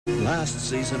Last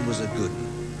season was a good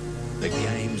one. The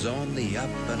game's on the up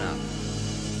and up.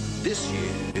 This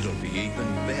year, it'll be even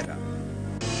better.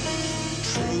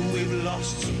 True, we've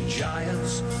lost some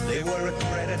giants. They were a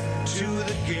credit to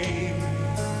the game.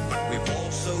 But we've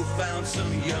also found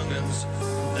some young'uns.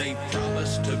 They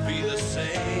promise to be the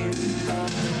same.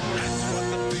 That's what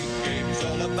the big game's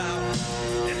all about.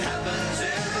 It happens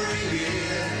every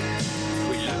year.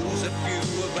 We lose a few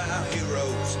of our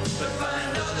heroes, but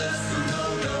find others who know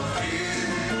no fear.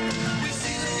 We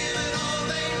see them give it all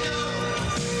they know.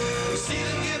 We see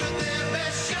them give it their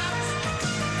best shot.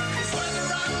 It's whether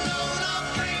I'm known or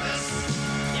famous.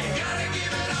 You gotta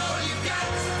give it all you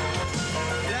got.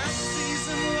 That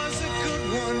season was a good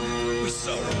one. We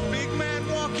saw a big man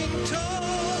walking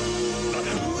tall. But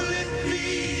who will it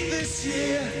be this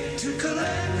year to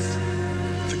collect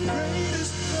the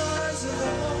greatest prize of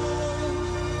all?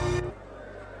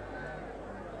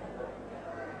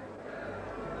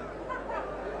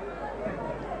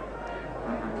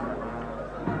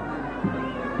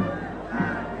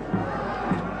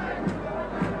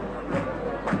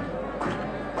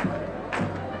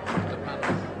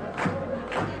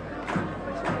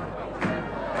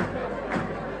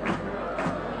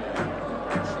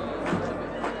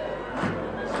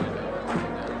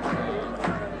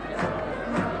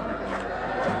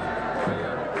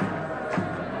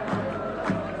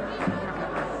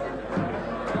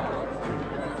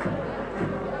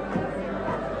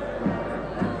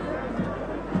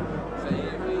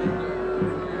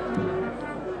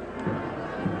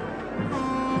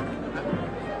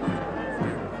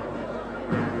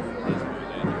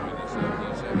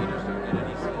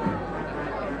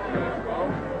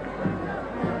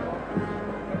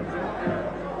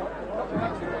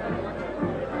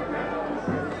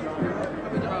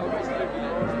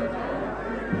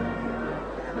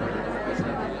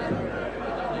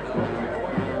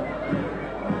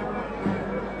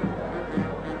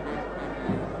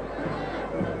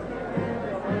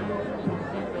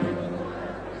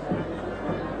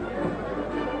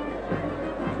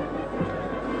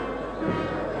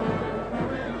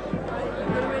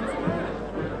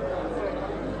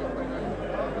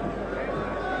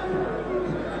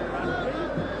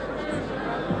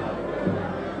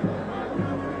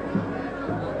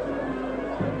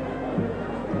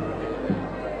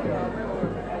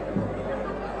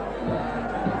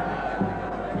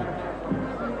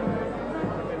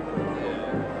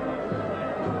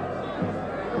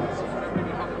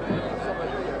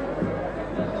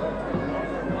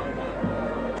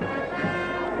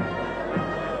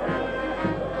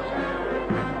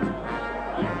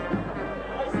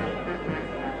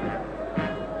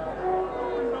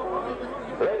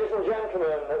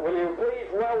 Will you please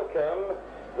welcome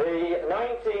the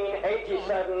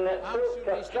 1987 Silk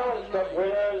Cup Challenge Cup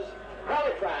winners,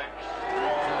 Halifax.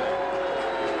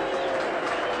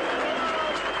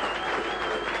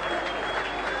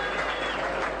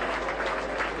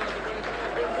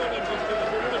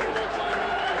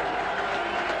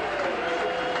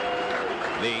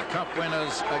 The Cup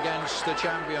winners against the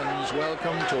champions.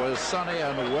 Welcome to a sunny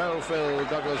and well-filled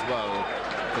Douglas Bowl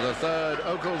for the third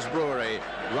Oakles Brewery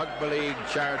Rugby League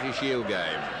Charity Shield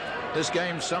game. This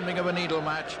game's something of a needle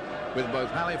match, with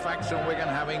both Halifax and Wigan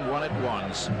having won it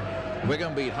once.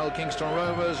 Wigan beat Hull Kingston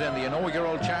Rovers in the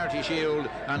inaugural Charity Shield,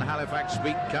 and Halifax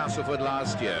beat Castleford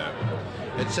last year.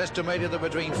 It's estimated that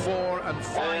between 4,000 and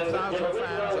 5,000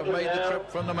 fans have made the trip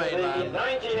from the mainland,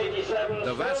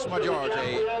 the vast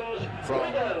majority from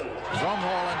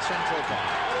Hall and Central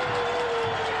Park.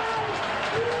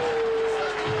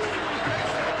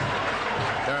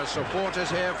 There are supporters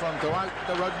here from throughout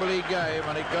the Rugby League game,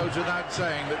 and it goes without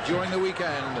saying that during the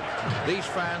weekend these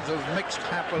fans have mixed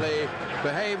happily,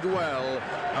 behaved well,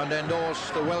 and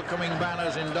endorsed the welcoming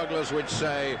banners in Douglas which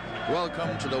say,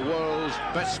 "Welcome to the world's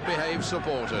best behaved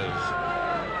supporters."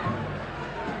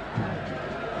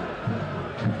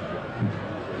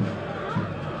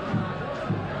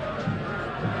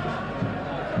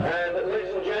 And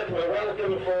ladies and gentlemen,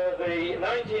 welcome for the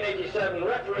 1987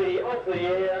 Referee of the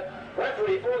Year,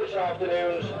 referee for this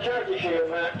afternoon's Charity Shield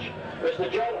match, Mr.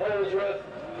 John Holsworth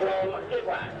from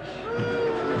Halifax.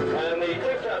 And the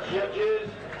two-touch judges,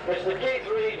 Mr. Keith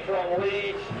Reid from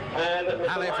Leeds and Mr.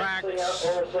 Halifax,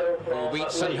 also from who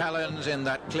beat St Leeds. Helens in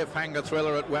that cliffhanger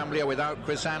thriller at Wembley without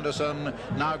Chris Anderson,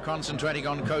 now concentrating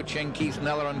on coaching Keith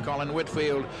Neller and Colin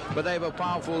Whitfield, but they have a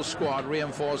powerful squad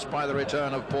reinforced by the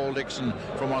return of Paul Dixon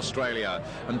from Australia.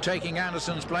 And taking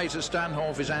Anderson's place at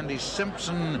Stanhope is Andy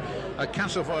Simpson, a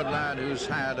Castleford lad who's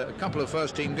had a couple of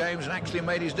first-team games and actually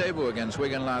made his debut against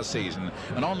Wigan last season.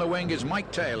 And on the wing is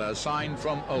Mike Taylor, signed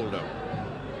from Oldham.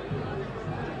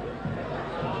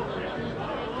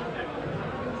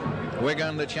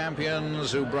 Wigan, the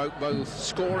champions, who broke both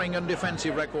scoring and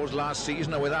defensive records last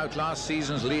season, are without last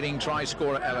season's leading try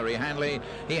scorer Ellery Hanley.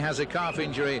 He has a calf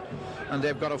injury, and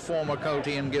they've got a former Colt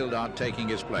Ian Gildart taking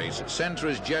his place. Centre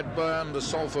is Jed Byrne, the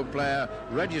Salford player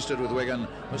registered with Wigan,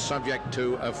 was subject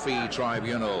to a fee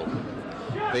tribunal.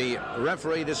 The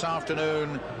referee this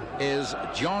afternoon is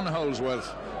John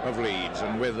Holsworth of Leeds,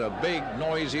 and with a big,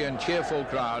 noisy and cheerful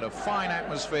crowd, a fine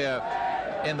atmosphere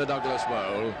in the Douglas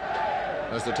Bowl,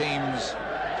 as the teams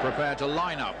prepare to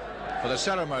line up for the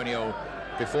ceremonial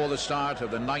before the start of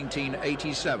the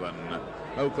 1987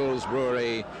 Oakles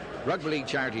Brewery Rugby League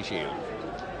Charity Shield.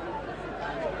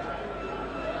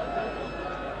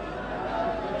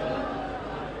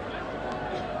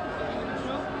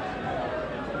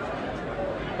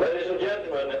 Ladies and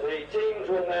gentlemen, the teams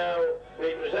will now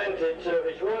be presented to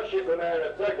His Worship the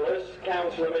Mayor of Douglas,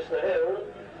 Councillor Mr Hill,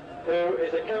 who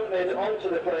is accompanied onto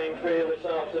the playing field this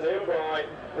afternoon by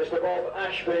Mr Bob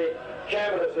Ashby,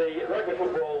 Chairman of the Rugby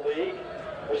Football League,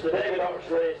 Mr David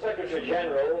Oxley, Secretary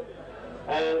General,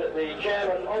 and the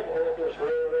Chairman of Oakles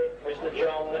Brewery, Mr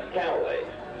John Cowley.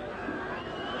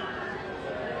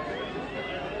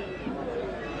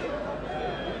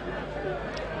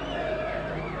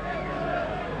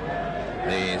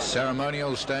 The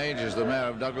ceremonial stage as the Mayor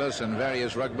of Douglas and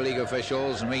various rugby league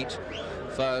officials meet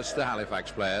first the Halifax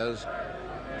players.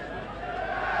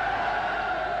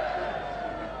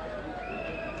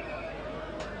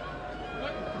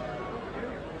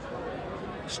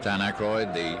 Stan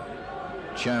Aykroyd, the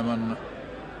chairman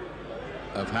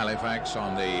of Halifax,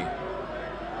 on the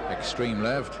extreme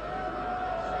left,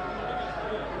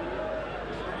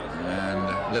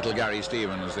 and little Gary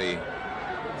Stevens, the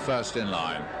first in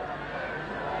line.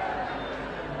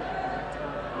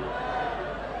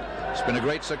 It's been a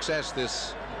great success,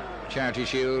 this Charity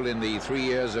Shield, in the 3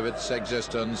 years of its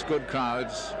existence. Good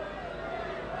crowds,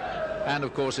 and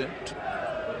of course it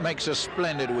makes a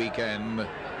splendid weekend,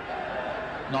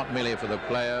 not merely for the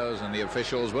players and the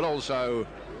officials, but also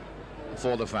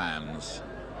for the fans.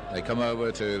 They come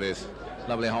over to this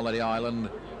lovely holiday island,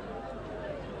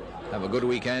 have a good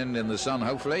weekend in the sun,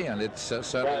 hopefully, and it's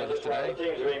certainly with us today. The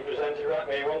teams are being presented. Let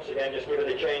me once again just give you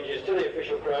the changes to the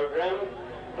official programme.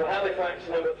 For Halifax,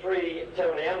 number 3,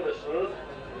 Tony Anderson.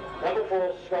 Number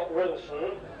 4, Scott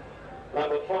Wilson.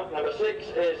 Number 6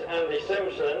 is Andy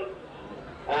Simpson.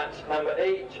 At number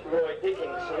 8, Roy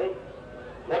Dickinson.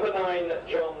 Number 9,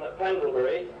 John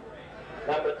Pendlebury.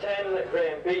 Number 10,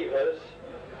 Graham Beavers.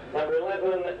 Number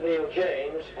 11, Neil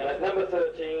James. And at number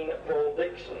 13, Paul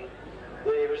Dixon.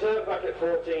 The reserve back at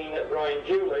 14, Brian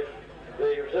Juliff.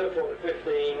 The reserve forward at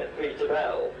 15, Peter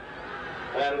Bell.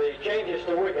 And the changes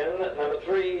to Wigan: number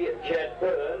 3, Jed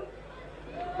Byrne.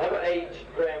 Number 8,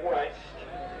 Graham West.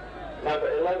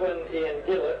 Number 11, Ian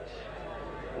Gillett.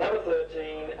 Number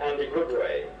 13, Andy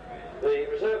Goodway. The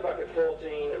reserve back at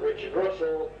 14, Richard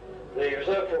Russell. The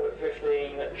reserve forward at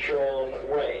 15, Sean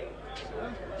Wayne.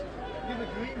 Give a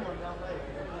green one down there.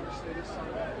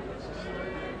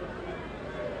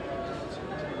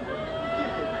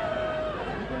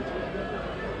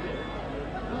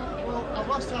 Well,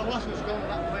 last was going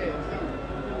that way.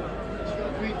 It's got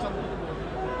a green top.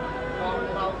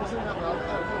 Well, wasn't that well? Oh,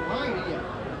 mine here.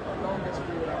 No one gets to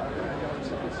do that.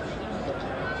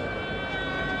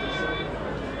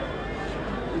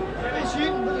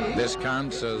 This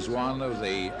counts as one of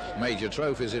the major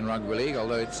trophies in rugby league,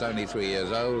 although it's only 3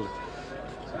 years old.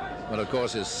 But of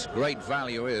course its great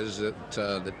value is that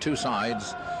the two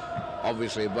sides,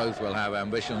 obviously both will have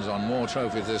ambitions on more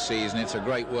trophies this season. It's a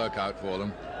great workout for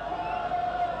them.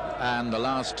 And the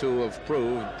last two have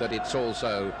proved that it's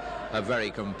also a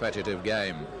very competitive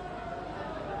game.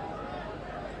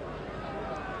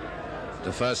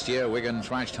 The first year, Wigan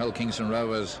thrashed Hull Kingston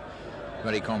Rovers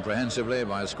very comprehensively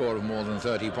by a score of more than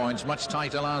 30 points. Much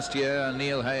tighter last year.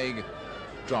 Neil Haig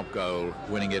drop goal,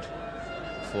 winning it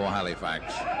for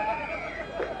Halifax.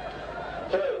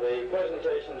 So the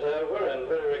presentation's over, and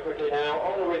very quickly now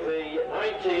on with the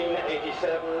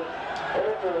 1987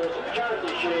 Oakles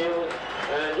Charity Shield.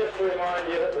 And just to remind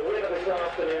you that the winner this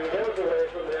afternoon goes away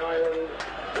from the island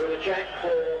with a cheque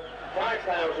for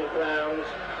 £5,000,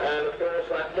 and of course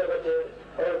that coveted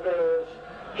Oakles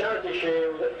Charity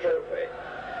Shield trophy.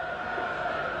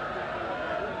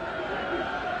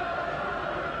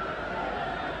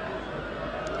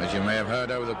 As you may have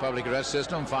heard over the public address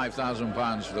system,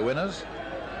 £5,000 for the winners.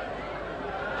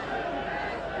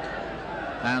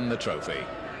 And the trophy.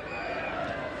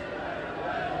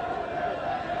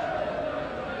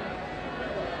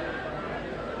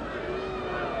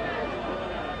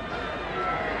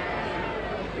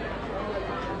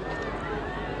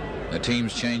 The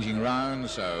team's changing round,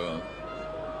 so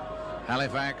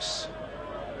Halifax,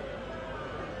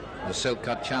 the Silk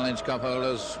Cut Challenge Cup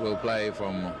holders, will play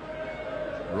from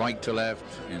right to left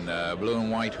in blue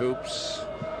and white hoops.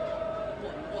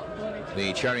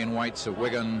 The Cherry and Whites of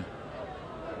Wigan,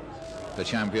 the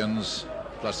champions,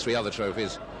 plus 3 other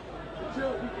trophies,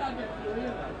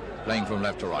 playing from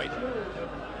left to right.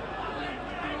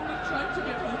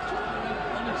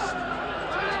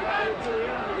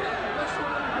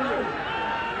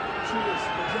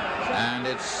 And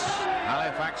it's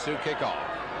Halifax who kick off.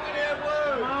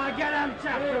 Get him,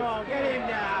 Chapo! Get him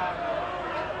down!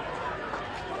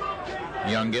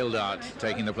 Young Gildart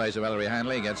taking the place of Ellery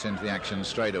Hanley gets into the action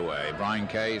straight away. Brian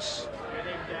Case.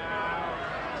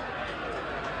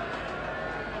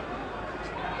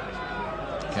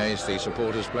 Case, the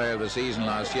supporters player of the season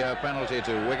last year. Penalty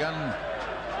to Wigan.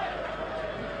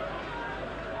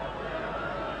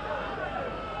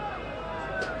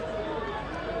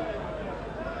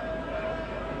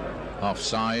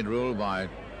 Offside rule by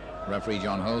referee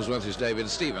John Holsworth is David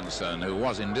Stevenson, who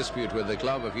was in dispute with the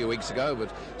club a few weeks ago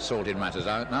but sorted matters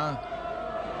out now.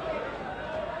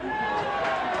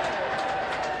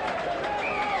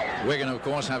 Wigan, of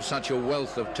course, have such a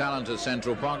wealth of talent at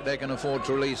Central Park, they can afford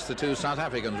to release the 2 South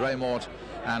Africans, Ray Mort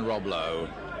and Rob Lowe.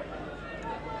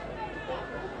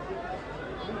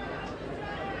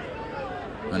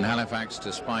 And Halifax,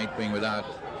 despite being without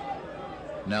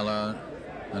Nella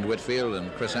and Whitfield,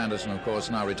 and Chris Anderson, of course,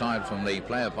 now retired from the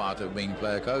player part of being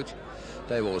player coach,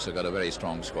 they've also got a very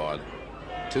strong squad.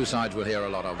 2 sides we'll hear a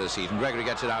lot of this season. Gregory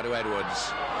gets it out to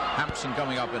Edwards. Hampson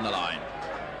coming up in the line.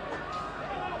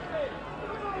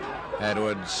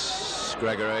 Edwards,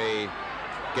 Gregory,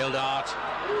 Gildart.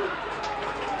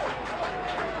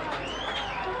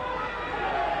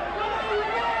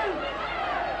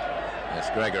 It's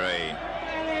Gregory.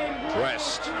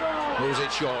 West moves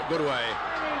it short. Good way.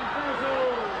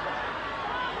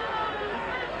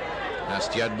 That's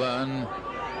Jedburn.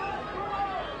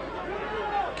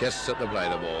 Kiss at the play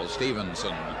the ball.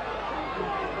 Stevenson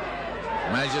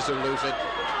manages to lose it.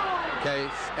 Case,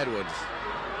 Edwards.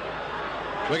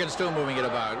 Wigan still moving it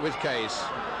about with Case.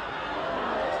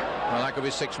 Well, that could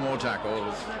be 6 more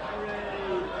tackles.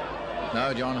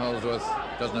 No, John Holsworth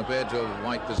doesn't appear to have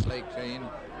wiped the slate clean.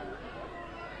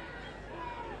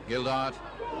 Gildart.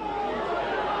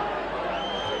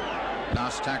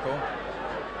 Last tackle.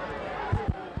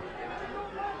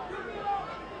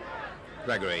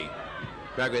 Gregory.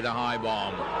 Gregory, the high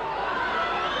bomb.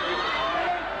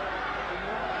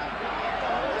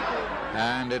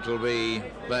 And it will be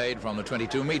played from the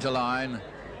 22-meter line.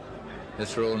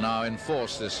 This rule now in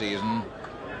force this season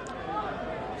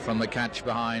from the catch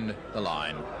behind the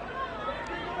line.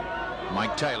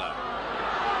 Mike Taylor.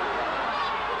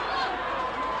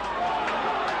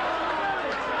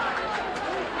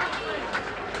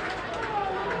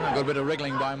 A good bit of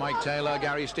wriggling by Mike Taylor.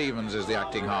 Gary Stevens is the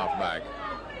acting halfback.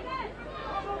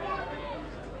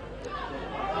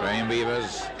 Graham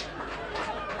Beavers.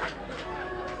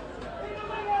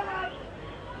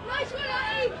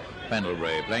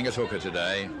 Pendlebury playing as hooker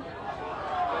today.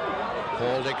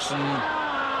 Paul Dixon.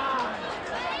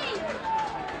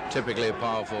 Typically a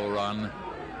powerful run.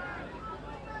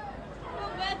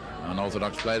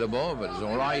 Unorthodox play the ball, but it's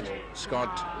all right.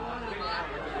 Scott.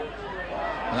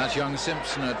 And that's young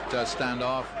Simpson at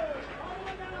standoff.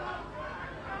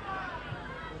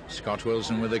 Scott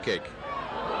Wilson with the kick.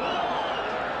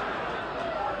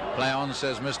 Play on,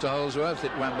 says Mr. Holsworth.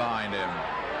 It went behind him.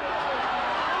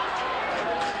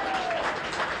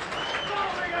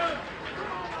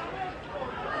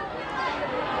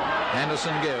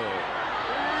 Henderson Gill.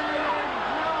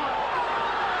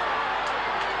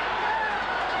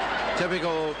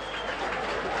 Typical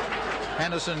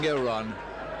Henderson Gill run.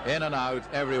 In and out,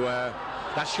 everywhere.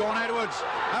 That's Sean Edwards.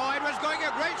 Oh, Edwards going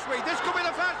at great speed. This could be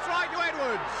the first try to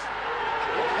Edwards.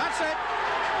 That's it.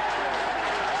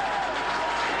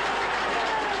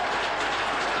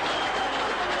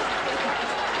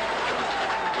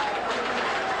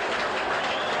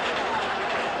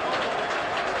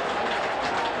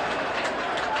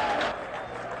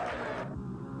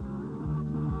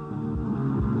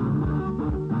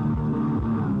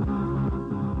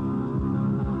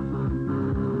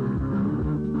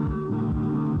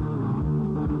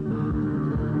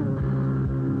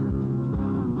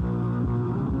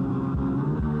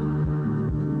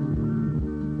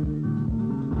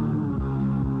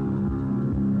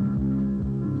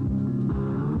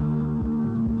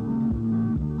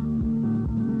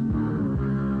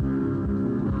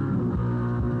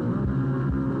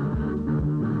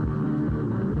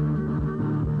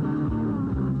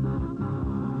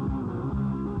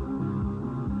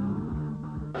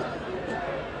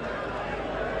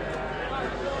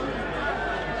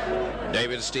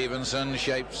 David Stevenson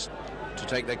shapes to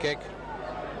take the kick.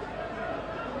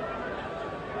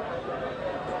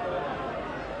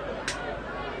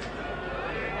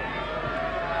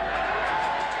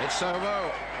 It's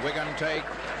over. Wigan take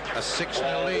a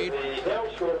 6-0 lead. The goal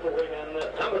scorer for Wigan,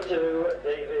 number 2,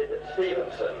 David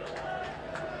Stevenson.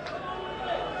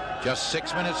 Just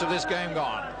 6 minutes of this game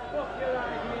gone.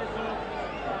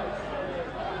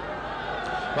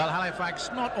 Well,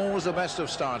 Halifax, not always the best of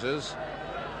starters,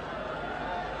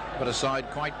 but a side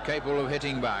quite capable of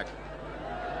hitting back.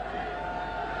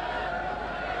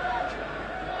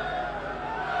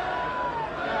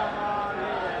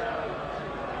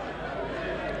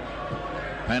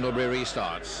 Pendlebury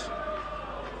restarts.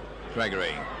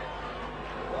 Gregory.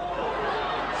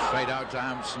 Straight out to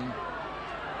Hampson.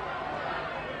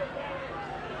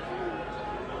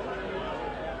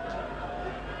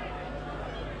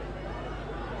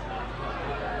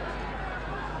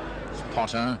 It's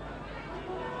Potter.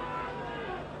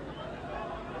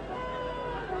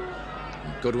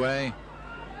 Goodway.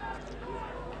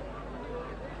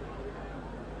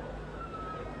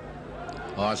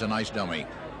 Oh, it's a nice dummy.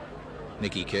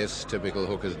 Nicky Kiss, typical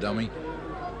hooker's dummy.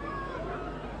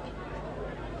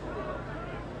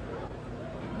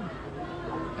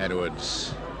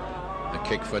 Edwards, a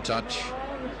kick for touch.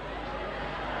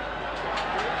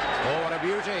 Oh, what a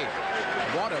beauty.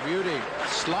 What a beauty.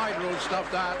 Slide rule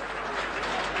stuff that.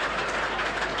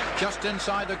 Just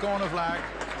inside the corner flag.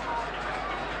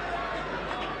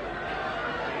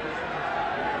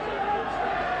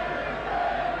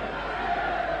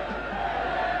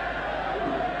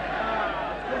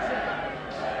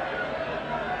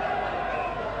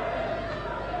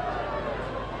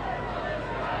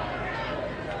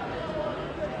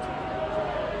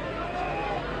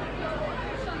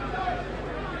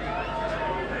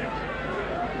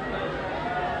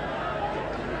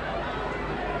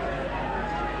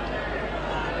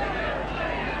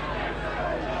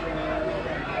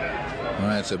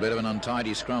 Well, it's a bit of an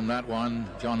untidy scrum, that one.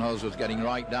 John Holsworth getting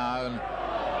right down.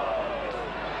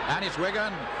 And it's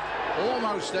Wigan.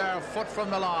 Almost there, a foot from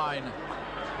the line.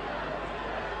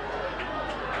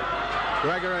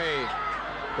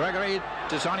 Gregory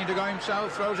deciding to go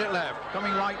himself, throws it left.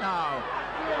 Coming right now.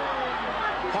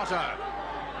 Potter.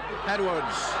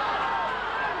 Edwards.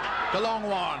 The long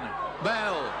one.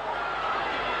 Bell.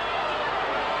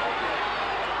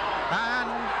 And,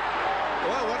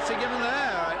 well, what's he given there?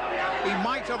 He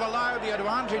might have allowed the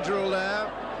advantage rule there,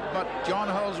 but John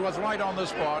Holsworth right on the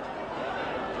spot.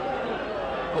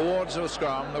 Awards of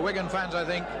scrum. The Wigan fans, I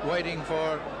think, waiting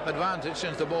for advantage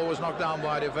since the ball was knocked down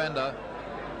by a defender.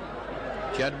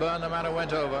 Jedburn, the man who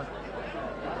went over.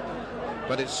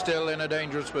 But it's still in a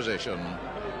dangerous position.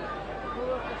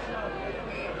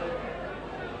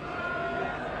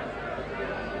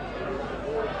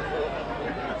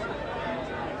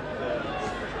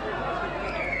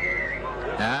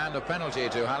 And a penalty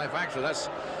to Halifax, so that's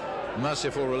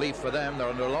merciful relief for them. They're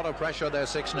under a lot of pressure. They're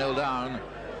 6-0 down.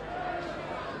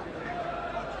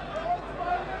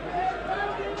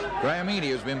 Graham Eady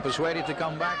has been persuaded to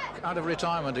come back out of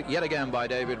retirement yet again by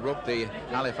David Rook, the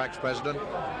Halifax president,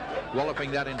 walloping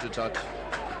that into touch.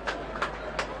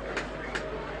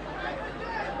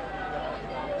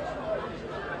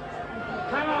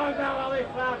 Come on now,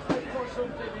 Halifax, let's put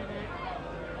something in it.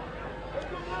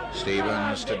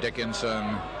 Stevens to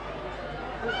Dickinson.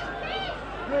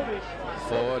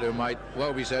 Forward, who might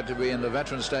well be said to be in the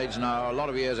veteran stage now. A lot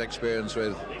of years' experience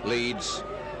with Leeds.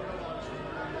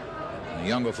 The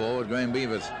younger forward, Graham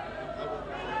Beavers.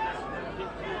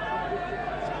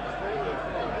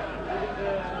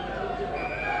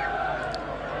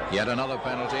 Yet another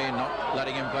penalty, not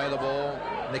letting him play the ball.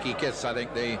 Nicky Kiss, I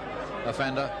think, the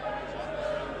offender.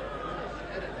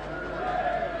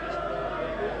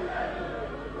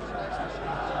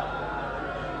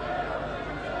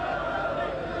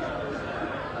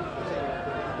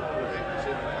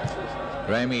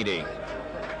 Graham Eady.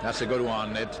 That's a good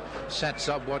one. It sets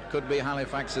up what could be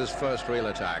Halifax's first real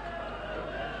attack.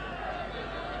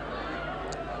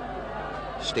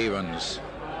 Stevens.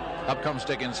 Up comes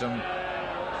Dickinson.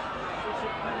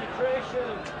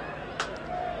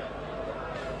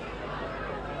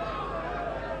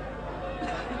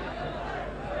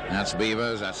 That's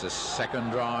Beavers. That's the second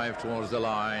drive towards the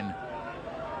line.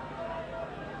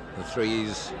 The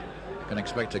threes can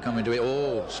expect to come into it.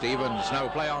 Oh, Stevens. No,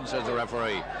 play on, says the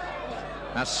referee.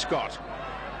 That's Scott.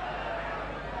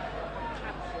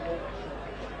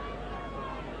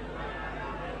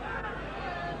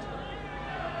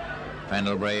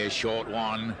 Pendlebury, a short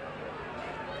one.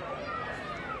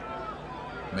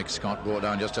 Mick Scott brought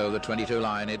down just over the 22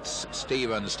 line. It's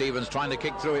Stevens. Stevens trying to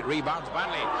kick through it, rebounds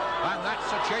badly. And that's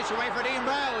a chase away for Dean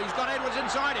Bell. He's got Edwards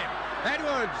inside him.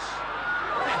 Edwards.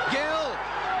 Gill.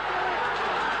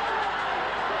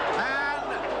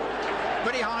 And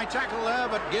pretty high tackle there,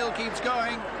 but Gill keeps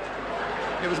going.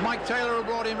 It was Mike Taylor who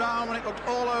brought him down when it looked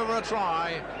all over a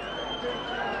try.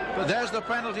 But there's the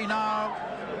penalty now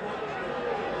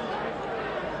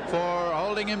for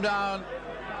holding him down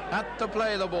at the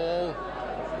play of the ball.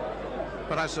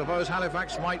 But I suppose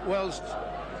Halifax might well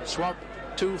swap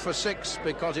 2 for 6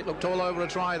 because it looked all over a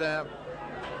try there.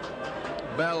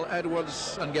 Bell,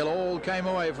 Edwards and Gill all came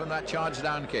away from that charge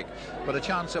down kick. But a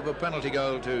chance of a penalty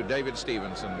goal to David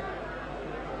Stevenson.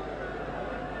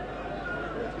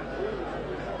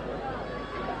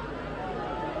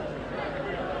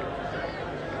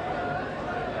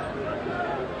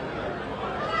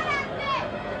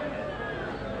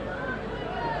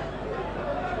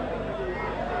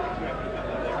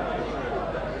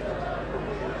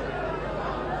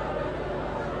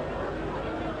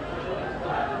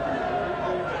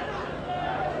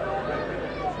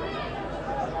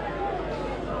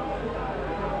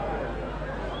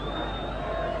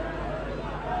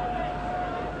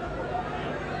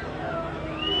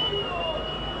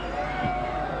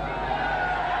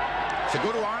 It's a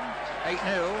good one,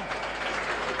 8-0.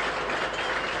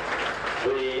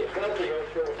 The penalty goes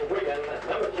short for Wigan,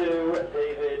 number 2,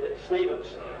 David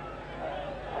Stevenson.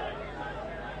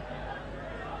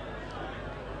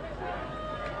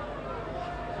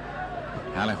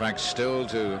 Halifax still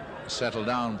to settle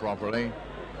down properly.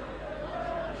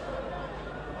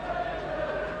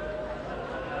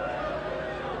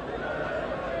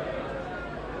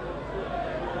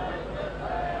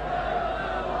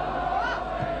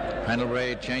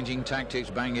 Pendlebury changing tactics,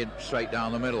 bang it straight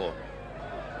down the middle.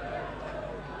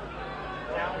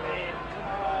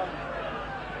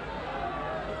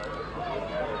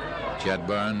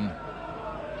 Jedburn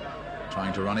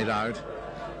trying to run it out.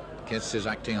 Kiss is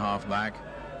acting half-back.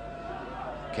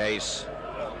 Case.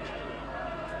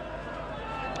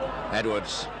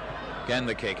 Edwards. Again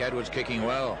the kick. Edwards kicking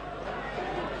well.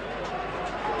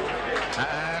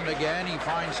 And again he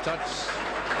finds touch.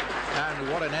 And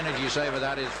what an energy saver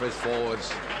that is for his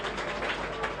forwards.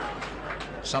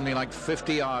 Something like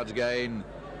 50 yards gain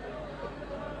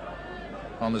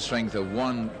on the strength of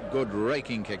one good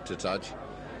raking kick to touch.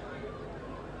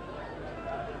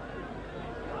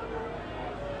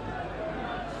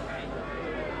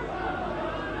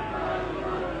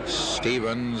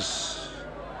 Stevens,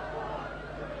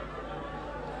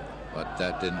 but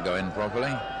that didn't go in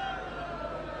properly.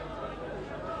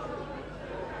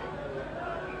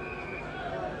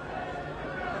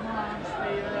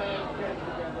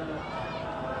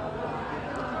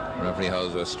 Referee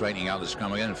Holdsworth straightening out the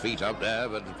scrum again, feet up there,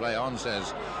 but the play on,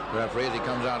 says the referee, as he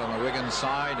comes out on the Wigan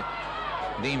side.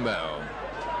 Dean Bell.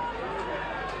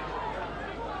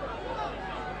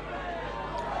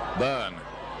 Byrne.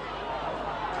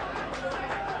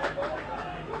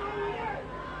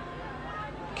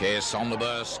 Case on the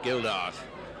burst, Gildart.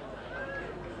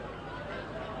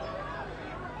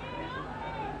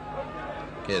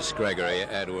 Kiss, Gregory,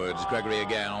 Edwards, Gregory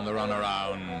again on the run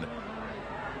around.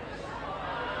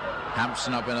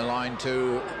 Hampson up in a line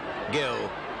to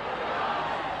Gill.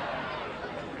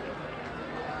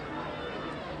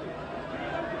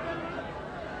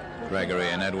 Gregory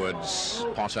and Edwards,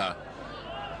 Potter.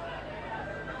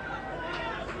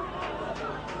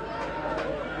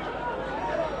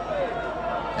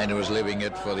 Edwards leaving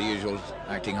it for the usual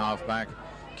acting halfback.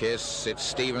 Kiss, it's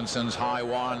Stevenson's high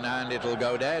one, and it'll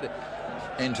go dead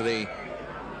into the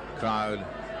crowd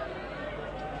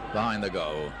behind the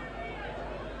goal.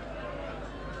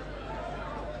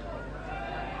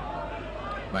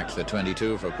 Back to the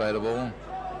 22 for play the ball.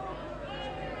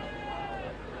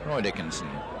 Roy Dickinson.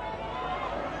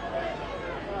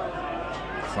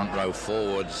 Front row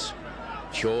forwards.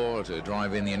 Shaw to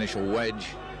drive in the initial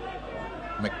wedge.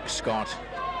 Mick Scott.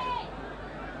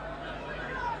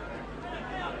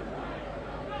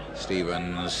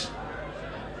 Stevens.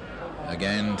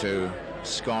 Again to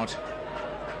Scott.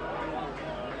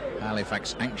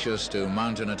 Halifax anxious to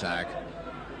mount an attack.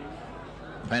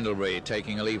 Pendlebury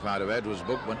taking a leaf out of Edwards'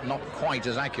 book, but not quite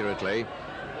as accurately.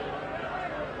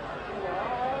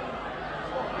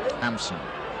 Hampson.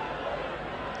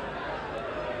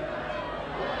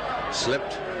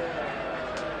 Slipped.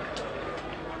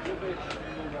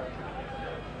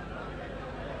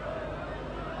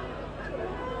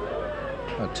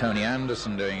 Well, Tony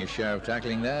Anderson doing his share of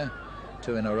tackling there.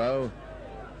 2 in a row.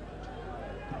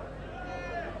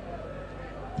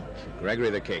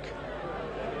 Gregory the kick.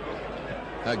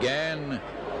 Again,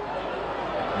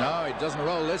 No, it doesn't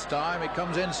roll this time. It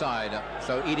comes inside,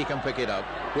 so Eadie can pick it up.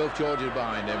 Wilf George is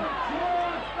behind him.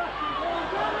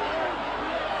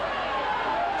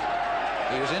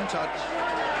 He was in touch.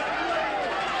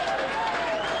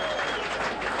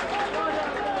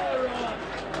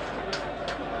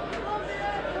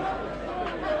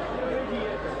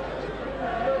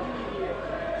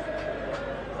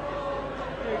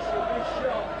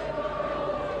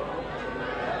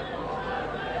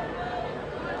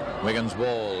 Wigan's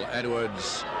ball,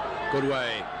 Edwards, good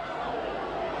way.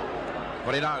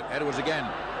 Put it out, Edwards again.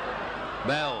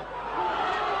 Bell.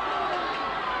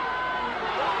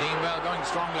 Dean Bell going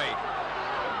strongly.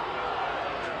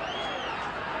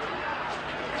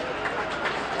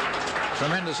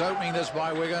 Tremendous opening this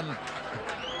by Wigan.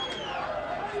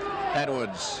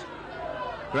 Edwards.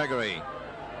 Gregory.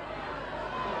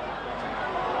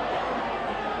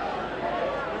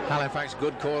 Halifax,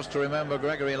 good course to remember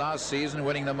Gregory last season,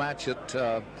 winning the match at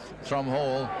Thrum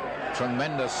Hall.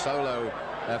 Tremendous solo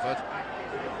effort.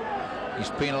 He's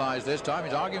penalised this time.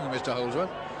 He's arguing with Mr. Holdsworth.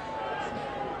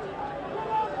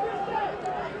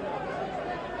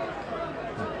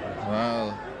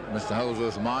 Well, Mr.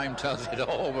 Holdsworth's mime tells it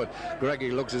all, but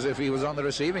Gregory looks as if he was on the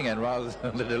receiving end rather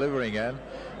than the delivering end.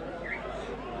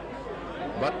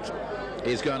 But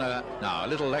he's going to now a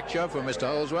little lecture from Mr.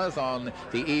 Holdsworth on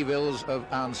the evils of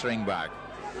answering back.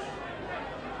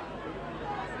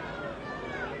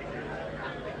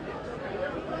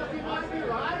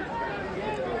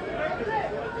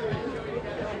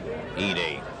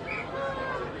 Eadie.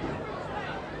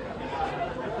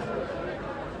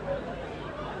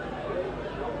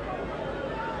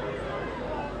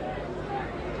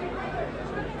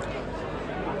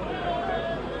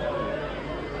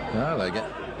 Well, they get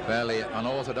fairly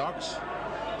unorthodox.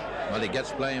 Well, he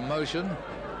gets play in motion.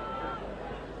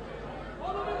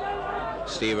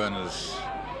 Stevens,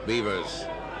 Beavers.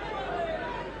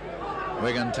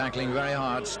 Wigan tackling very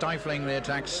hard, stifling the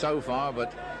attacks so far,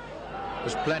 but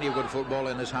there's plenty of good football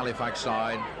in this Halifax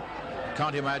side.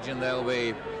 Can't imagine they'll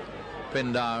be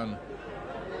pinned down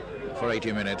for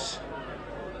 80 minutes.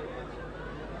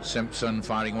 Simpson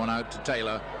firing one out to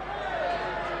Taylor.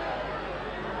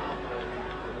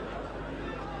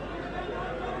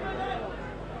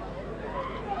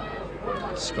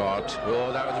 Scott.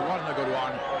 Oh, that wasn't a good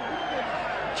one.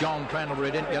 John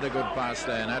Pendlebury didn't get a good pass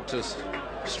there and had to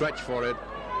stretch for it.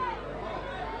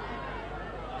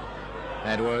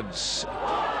 Edwards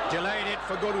delayed it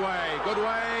for Goodway.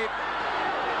 Goodway.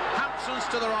 Hampson's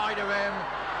to the right of him.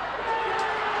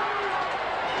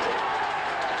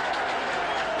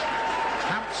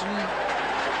 Hampson.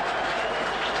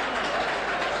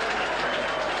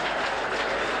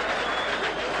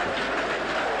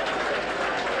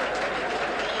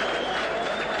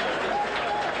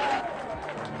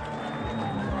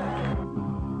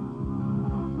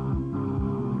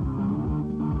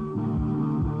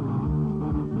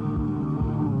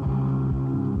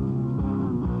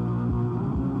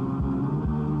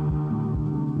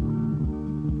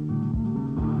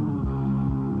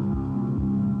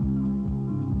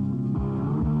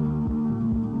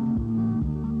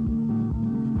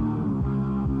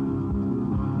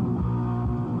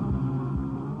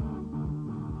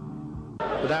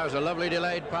 That was a lovely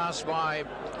delayed pass by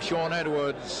Sean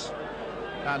Edwards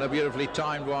and a beautifully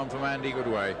timed one from Andy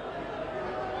Goodway.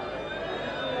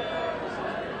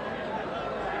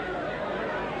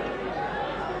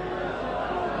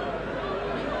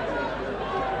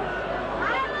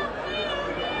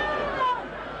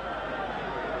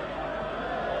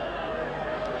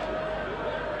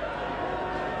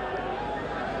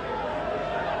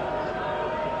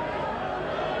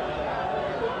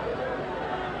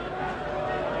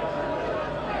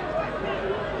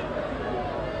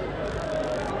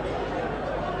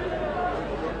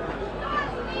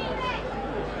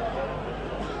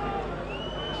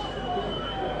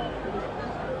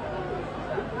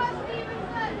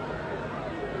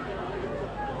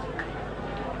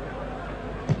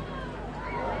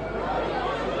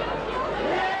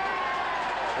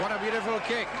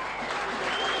 Kick.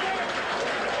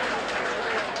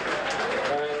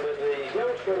 And the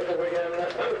youngster for Wigan,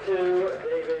 number 2,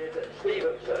 David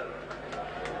Stevenson.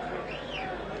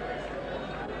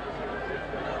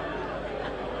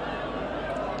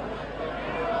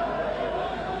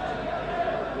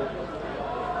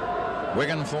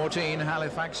 Wigan 14,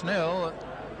 Halifax 0.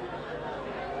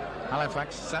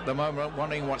 Halifax at the moment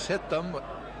wondering what's hit them.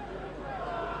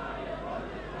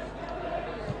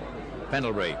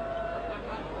 Pendlebury.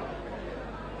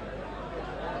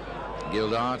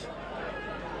 Gildart.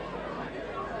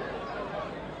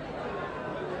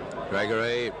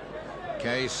 Gregory.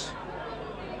 Case.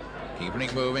 Keeping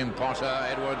it moving, Potter,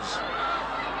 Edwards.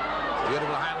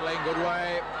 Beautiful handling, good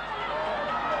way.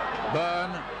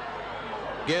 Byrne.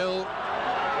 Gill.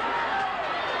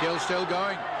 Gill still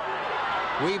going.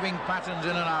 Weaving patterns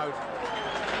in and out.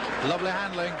 Lovely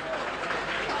handling.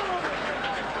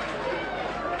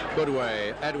 Good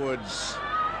way. Edwards.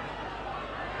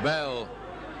 Bell.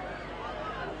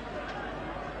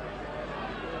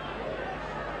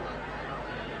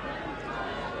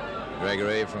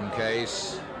 Gregory from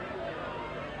Case.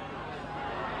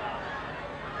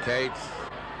 Kate.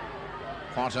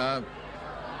 Potter.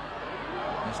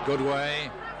 That's good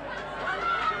way.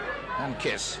 And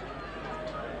Kiss.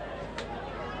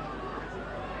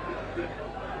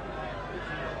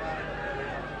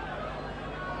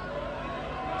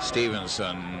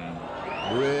 Stevenson,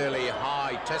 really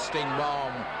high testing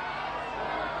bomb.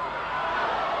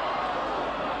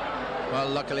 Well,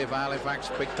 luckily for Halifax,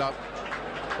 picked up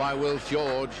by Wilf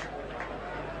George.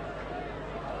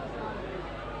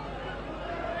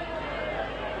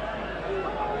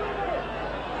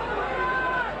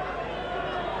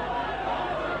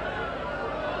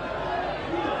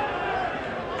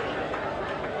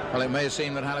 Well, it may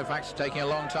seem that Halifax is taking a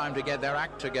long time to get their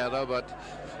act together, but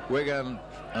Wigan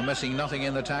are missing nothing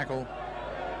in the tackle.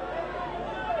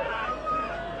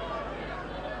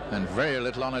 And very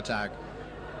little on attack.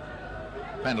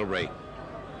 Pendlebury.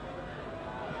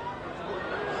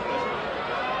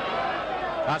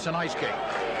 That's a nice kick.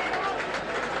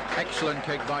 Excellent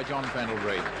kick by John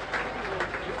Pendlebury.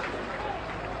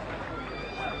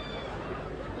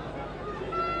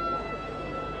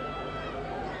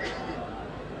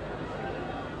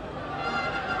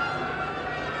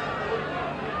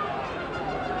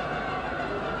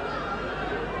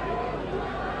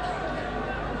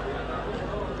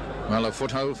 Well, a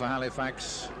foothold for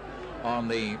Halifax on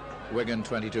the Wigan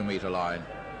 22-metre line.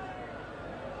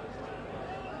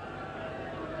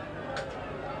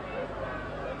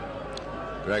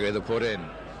 Gregory the put in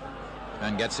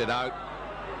and gets it out.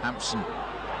 Hampson.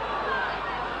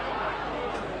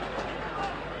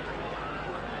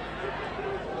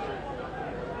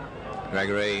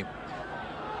 Gregory.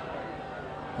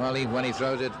 Well, when he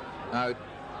throws it out,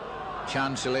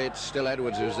 chancely, it's still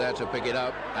Edwards who's there to pick it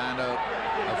up, and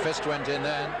a fist went in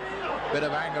then. Bit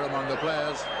of anger among the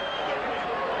players.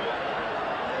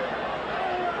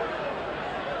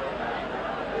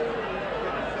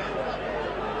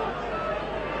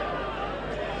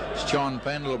 It's John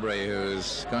Pendlebury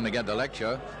who's going to get the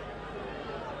lecture.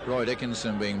 Roy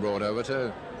Dickinson being brought over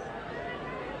too.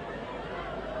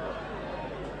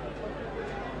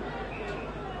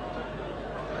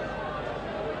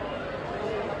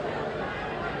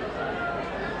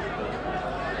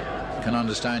 Can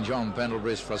understand John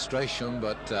Pendlebury's frustration,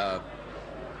 but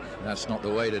that's not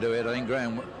the way to do it. I think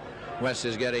Graham West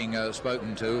is getting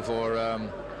spoken to for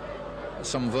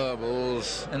some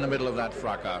verbals in the middle of that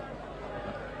fracas.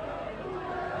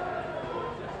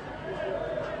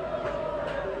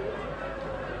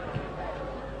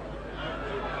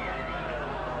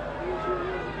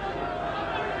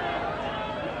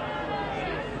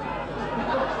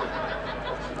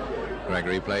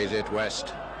 Gregory plays it,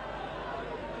 West.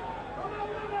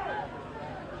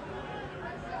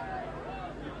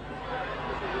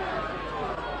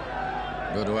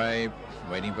 Good way,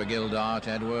 waiting for Gildart,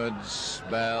 Edwards,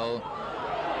 Bell.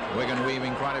 Wigan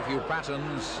weaving quite a few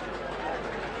patterns.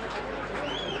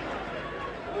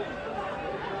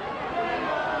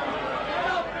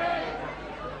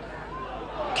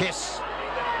 Kiss.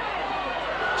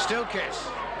 Still Kiss.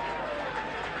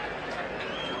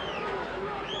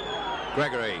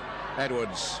 Gregory,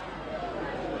 Edwards.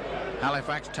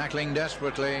 Halifax tackling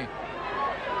desperately.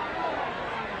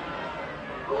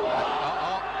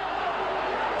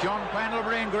 John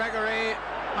Pendlebury and Gregory,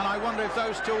 and I wonder if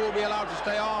those two will be allowed to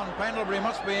stay on. Pendlebury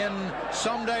must be in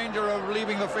some danger of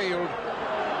leaving the field.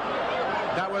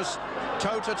 That was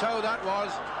toe-to-toe, that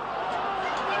was.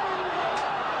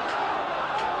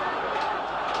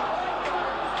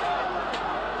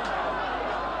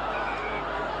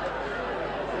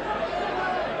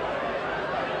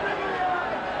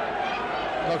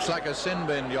 Looks like a sin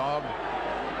bin job.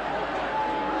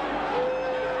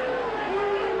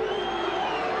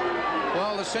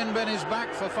 Well, the sin bin is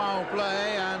back for foul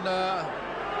play, and I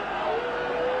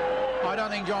don't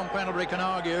think John Pendlebury can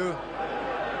argue.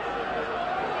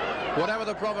 Whatever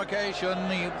the provocation,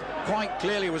 he quite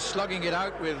clearly was slugging it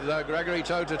out with Gregory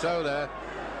toe-to-toe there,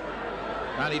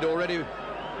 and he'd already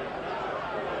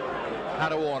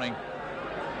had a warning.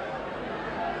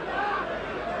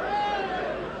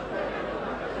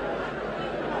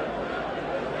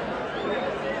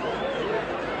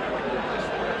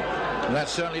 That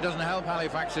certainly doesn't help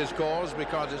Halifax's cause,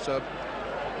 because it's a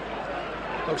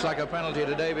looks like a penalty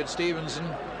to David Stevenson.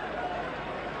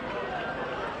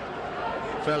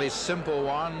 Fairly simple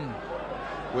one,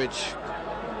 which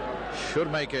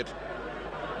should make it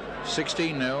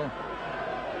 16-0.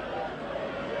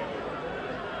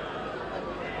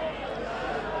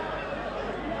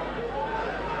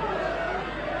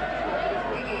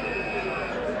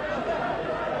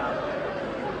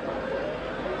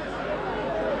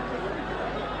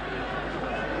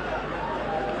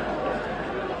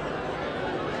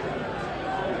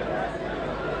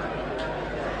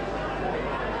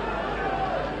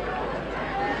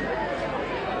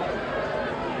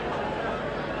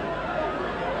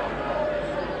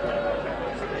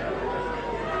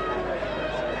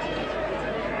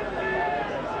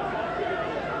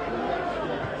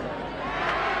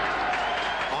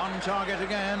 Target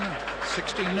again,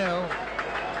 16-0.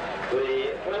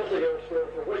 The penalty goes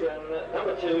for Wigan,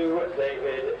 number 2,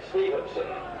 David Stevenson.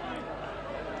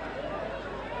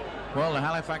 Well, the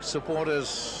Halifax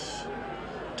supporters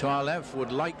to our left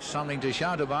would like something to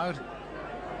shout about.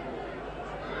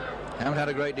 Haven't had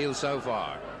a great deal so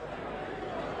far.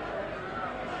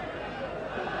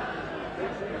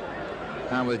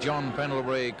 And with John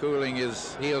Pendlebury cooling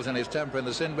his heels and his temper in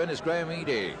the sin bin, it's Graham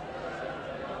Eady.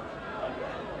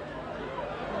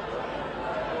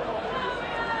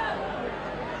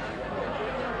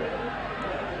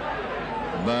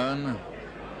 Byrne.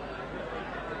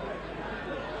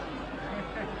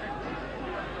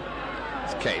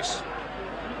 It's Case.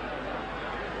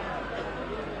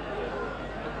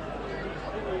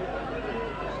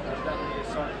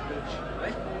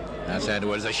 That's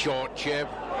Edwards, a short chip.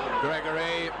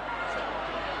 Gregory.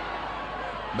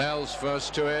 Bell's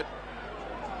first to it.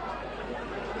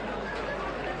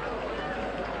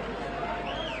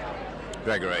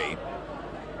 Gregory.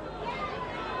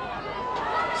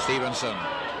 Stevenson.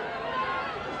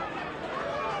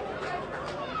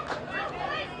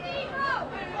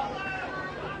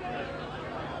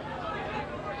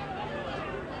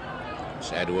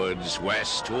 It's Edwards,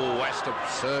 West. Oh, West, a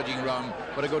surging run.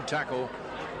 What a good tackle.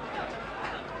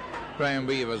 Graham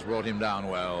Beavers brought him down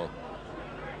well.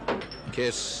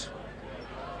 Kiss.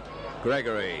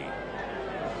 Gregory.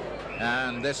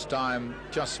 And this time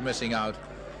just missing out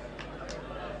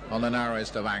on the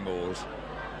narrowest of angles.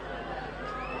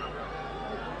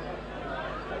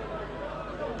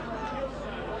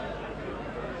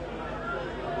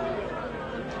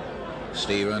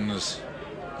 Stevens.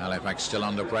 Halifax still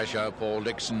under pressure. Paul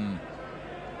Dixon.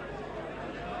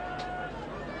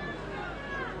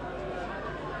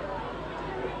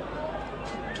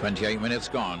 "28 minutes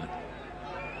gone.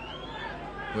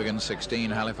 Wigan 16,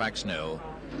 Halifax 0.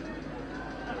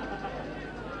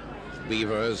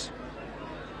 Beavers.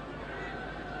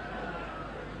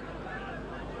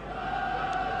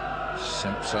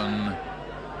 Simpson.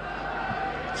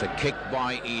 It's a kick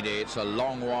by Eady. It's a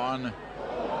long one.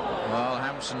 Well,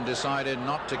 Hampson decided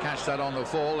not to catch that on the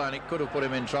fall, and it could have put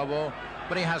him in trouble,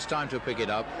 but he has time to pick it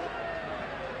up.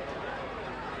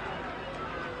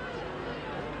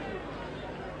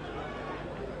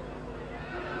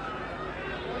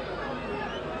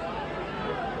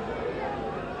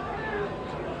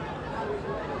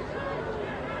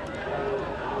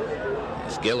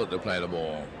 It's Gillett to play the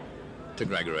ball to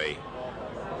Gregory.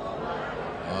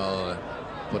 Well,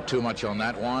 put too much on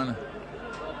that one.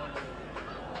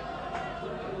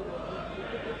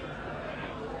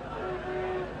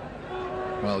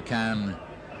 Well, can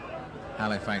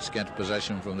Halifax get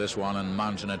possession from this one and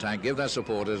mount an attack, give their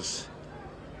supporters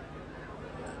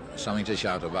something to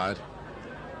shout about?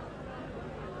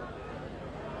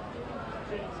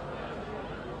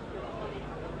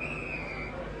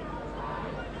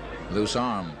 Loose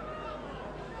arm.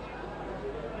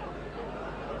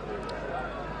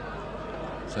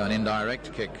 So an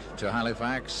indirect kick to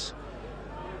Halifax.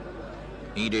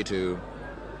 Eady to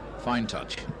fine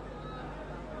touch.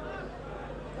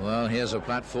 Well, here's a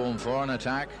platform for an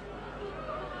attack.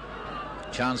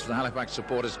 Chance for the Halifax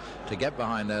supporters to get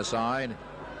behind their side.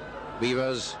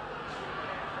 Beavers.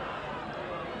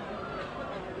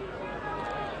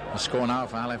 A score now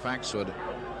for Halifax would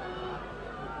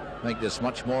make this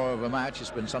much more of a match.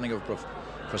 It's been something of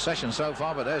procession so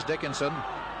far, but there's Dickinson.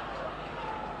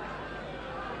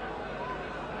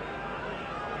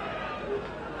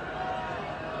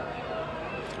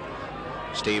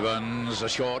 Stevens, a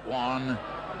short one.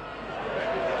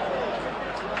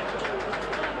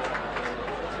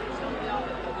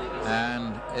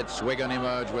 And it's Wigan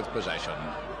emerge with possession.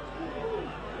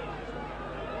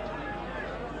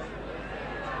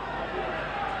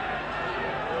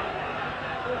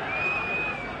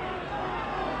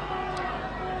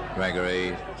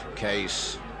 Gregory,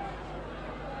 Case,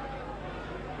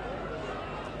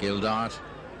 Gildart.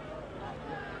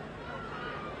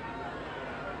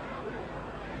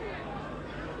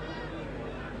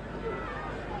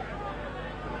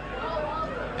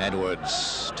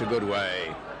 Edwards to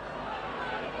Goodway.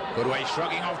 Goodway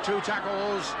shrugging off 2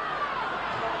 tackles.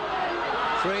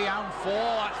 3 and 4.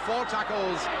 That's 4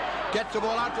 tackles. Gets the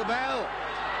ball out to Bell.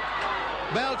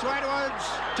 Bell to Edwards.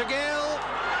 To Gill.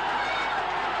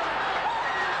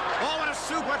 Oh, what a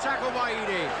super tackle by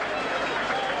Eadie.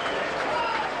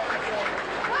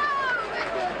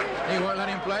 He won't let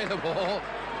him play the ball,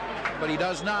 but he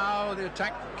does now. The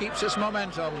attack keeps its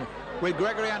momentum with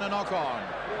Gregory and a knock-on.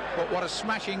 But what a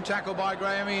smashing tackle by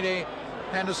Graham Eadie.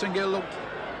 Henderson Gill looked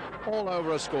all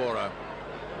over a scorer.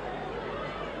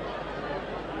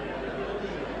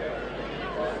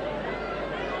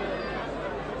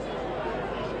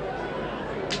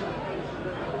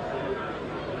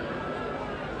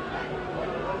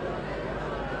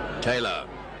 Taylor.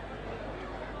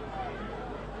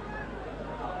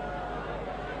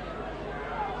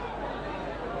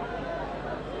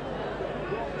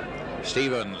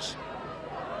 Stevens.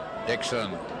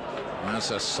 Dixon. That's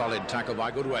a solid tackle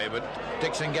by Goodway, but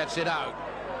Dixon gets it out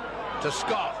to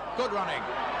Scott. Good running.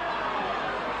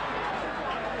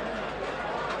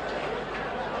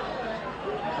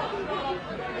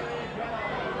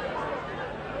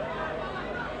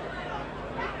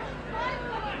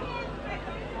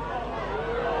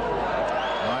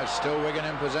 Oh, it's still Wigan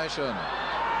in possession.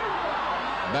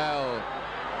 Bell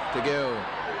to Gill.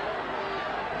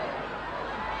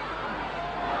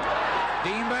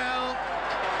 Dean Bell.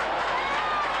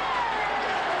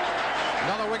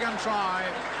 Another Wigan try.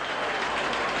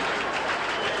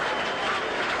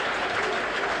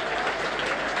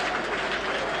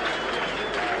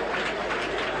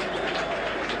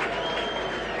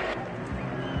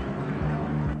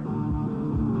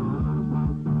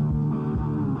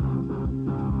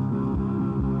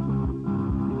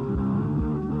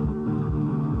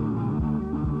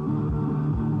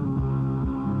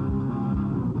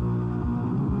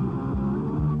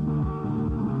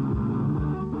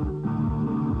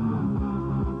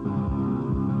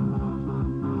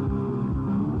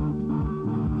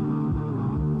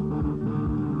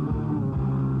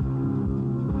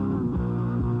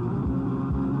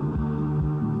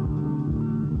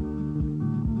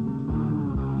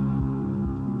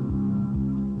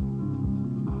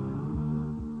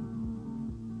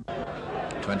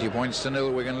 Points to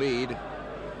 0, Wigan lead.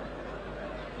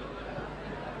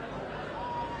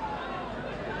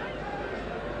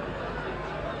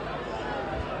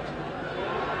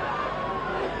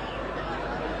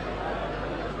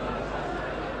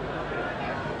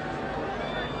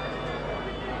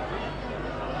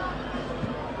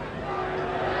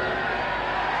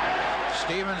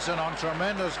 Stevenson on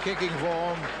tremendous kicking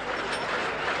form.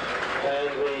 And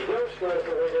the goal scorer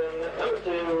for Wigan, number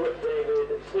 2,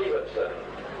 David Stevenson.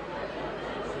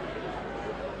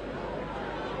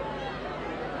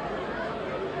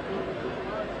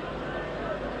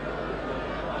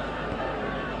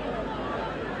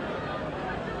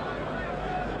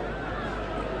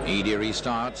 Eadie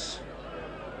restarts.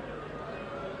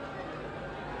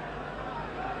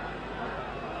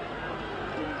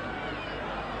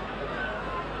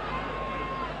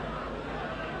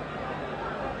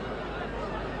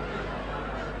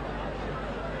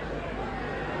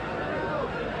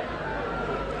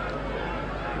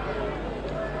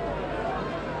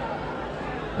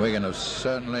 Wigan have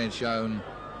certainly shown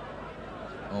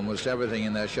almost everything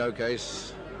in their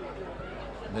showcase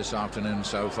this afternoon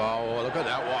so far. Oh, look at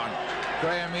that one.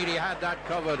 Graham Eadie had that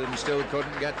covered and still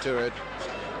couldn't get to it.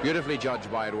 Beautifully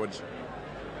judged by Edwards.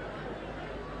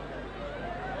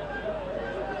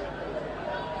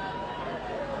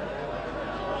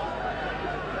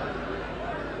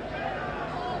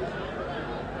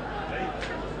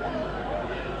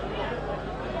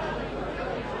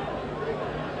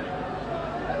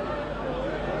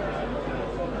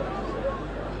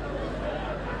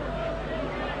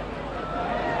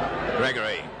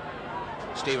 Gregory.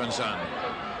 Stevenson.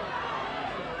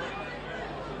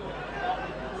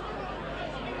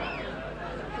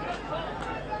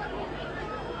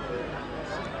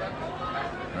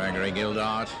 Gregory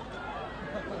Gildart.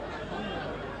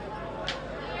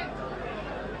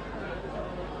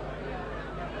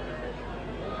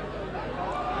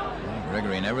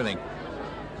 Gregory and everything.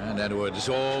 And Edwards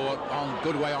all on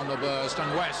good way on the burst,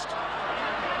 and West.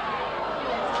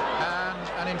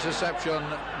 An interception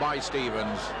by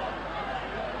Stevens.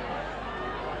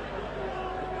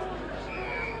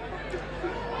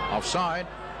 Offside.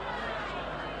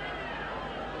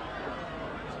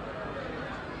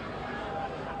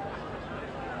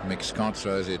 Mick Scott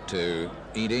throws it to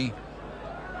Eadie.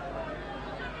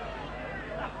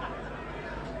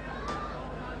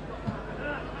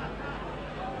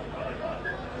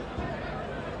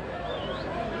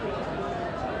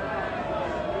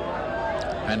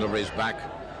 Pendlebury's back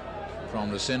from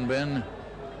the sin bin.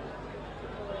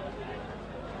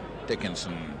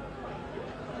 Dickinson.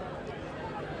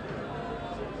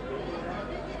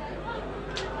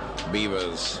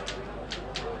 Beavers.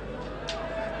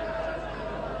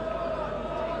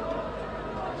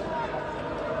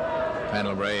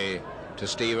 Pendlebury to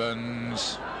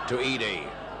Stevens to Eadie.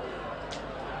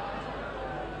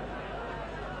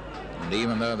 And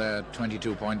even though they're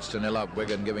 22 points to 0 up,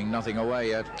 Wigan giving nothing away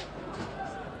yet.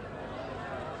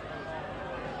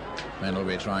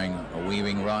 Pendlebury trying a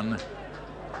weaving run.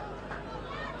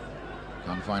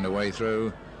 Can't find a way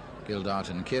through. Gildart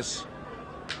and Kiss.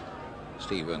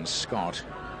 Stevens, Scott,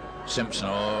 Simpson.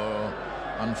 Oh,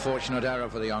 unfortunate error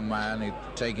for the young man. He's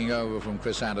taking over from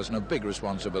Chris Anderson. A big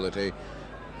responsibility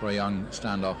for a young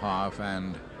standoff half,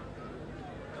 and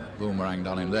boomeranged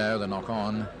on him there, the knock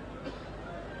on.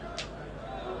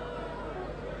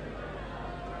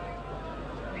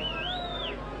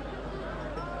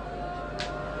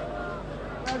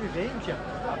 Danger.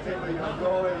 I think where you're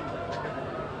going.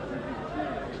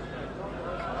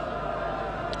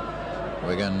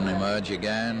 Wigan emerge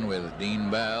again with Dean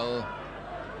Bell,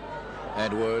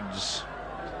 Edwards,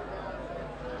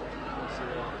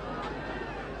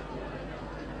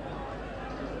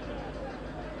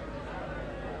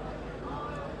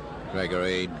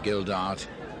 Gregory, Gildart,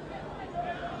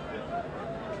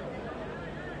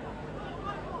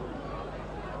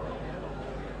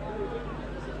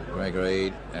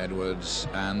 Gregory, Edwards,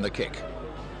 and the kick.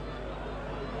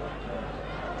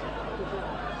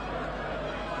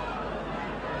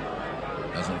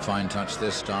 Doesn't find touch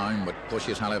this time, but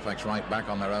pushes Halifax right back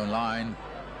on their own line.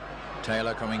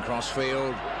 Taylor coming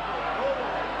crossfield.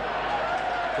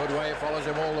 Goodway follows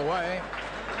him all the way.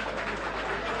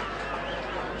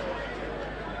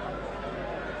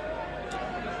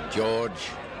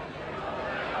 George.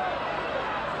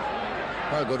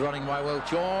 Oh, good running by Will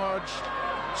George.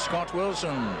 Scott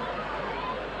Wilson.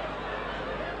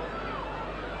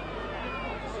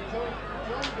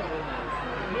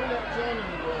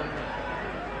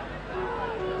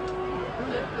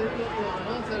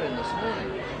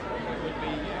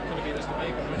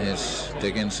 Yes,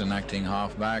 Dickinson acting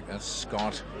half-back. That's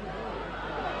Scott.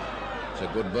 It's a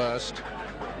good burst.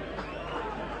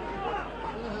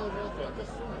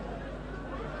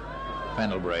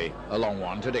 Pendlebury, a long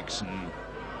one to Dixon.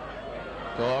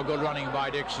 Oh, good running by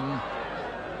Dixon.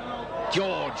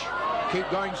 George, keep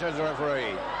going, says the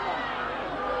referee.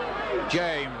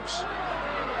 James.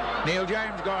 Neil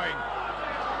James going.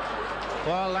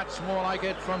 Well, that's more like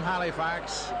it from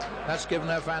Halifax. That's given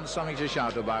their fans something to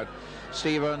shout about.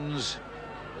 Stevens,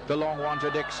 the long one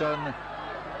to Dixon,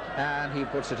 and he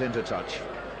puts it into touch.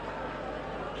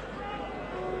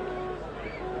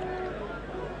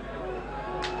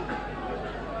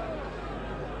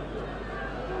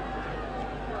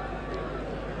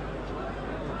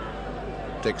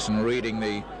 Dixon reading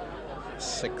the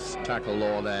 6th tackle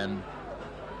law then.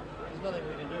 There's nothing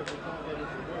we can do if we can't get it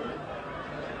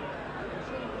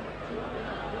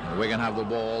through. Wigan have the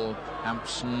ball.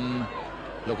 Hampson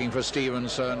looking for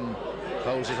Stevenson.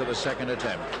 Holds it at the second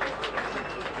attempt.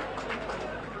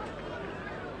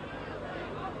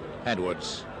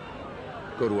 Edwards.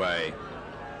 Goodway.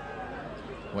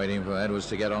 Waiting for Edwards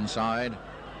to get onside.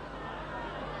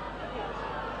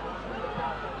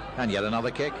 And yet another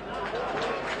kick.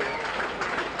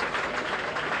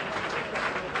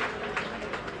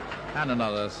 And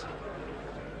another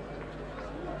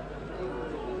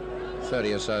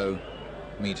 30 or so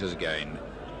meters gained.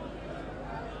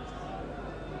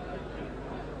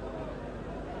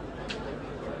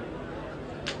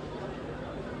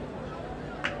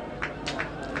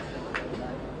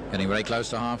 Getting very close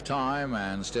to half-time,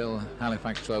 and still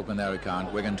Halifax to open their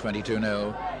account. Wigan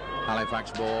 22-0.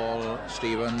 Halifax ball.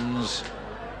 Stevens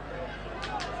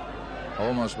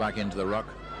almost back into the ruck,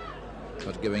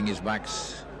 but giving his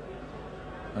backs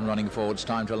and running forwards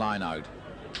time to line out.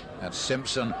 That's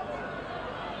Simpson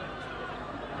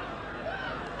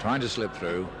trying to slip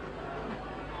through.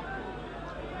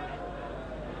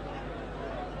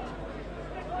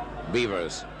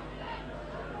 Beavers.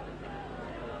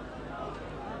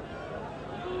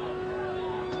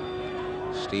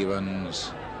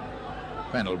 Stevens.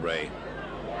 Pendlebury.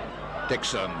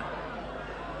 Dixon.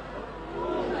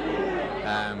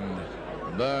 And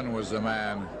Byrne was the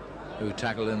man who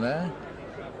tackled him there.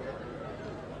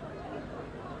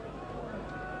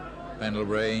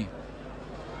 Pendlebury.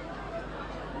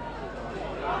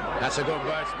 That's a good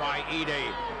burst by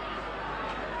Eadie.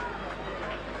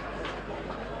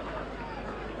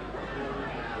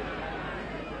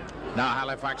 Now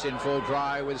Halifax in full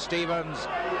cry with Stevens,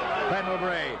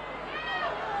 Pendlebury,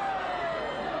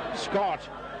 Scott,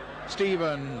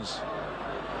 Stevens,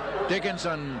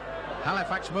 Dickinson,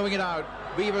 Halifax moving it out,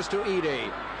 Beavers to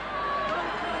Eadie,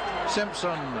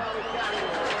 Simpson,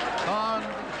 and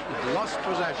lost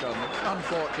possession,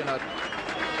 unfortunate.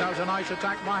 That was a nice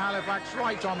attack by Halifax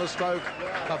right on the stroke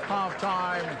of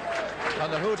half-time,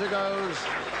 and the hooter goes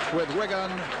with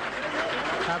Wigan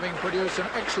having produced an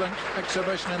excellent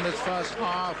exhibition in this first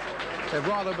half. They've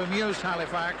rather bemused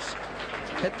Halifax,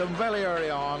 hit them very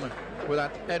early on with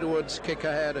that Edwards kick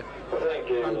ahead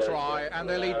and try, and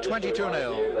they lead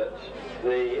 22-0.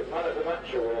 The man of the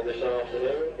match award this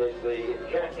afternoon is the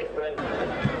Jack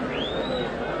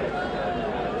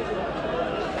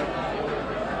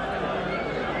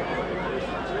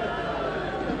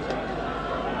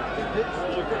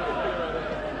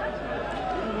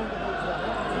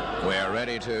We're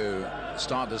ready to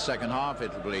start the second half.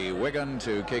 It'll be Wigan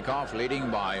to kick off, leading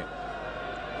by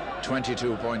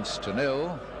 22 points to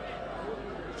 0.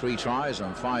 3 tries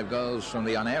and 5 goals from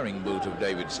the unerring boot of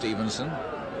David Stevenson.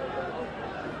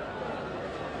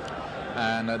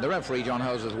 And the referee, John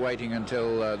Holsworth, waiting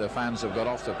until the fans have got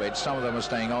off the pitch. Some of them are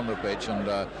staying on the pitch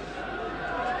and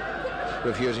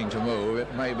refusing to move.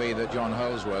 It may be that John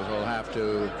Holsworth will have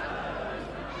to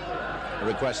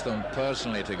request them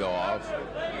personally to go off.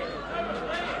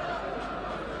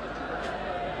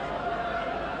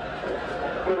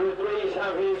 Could we please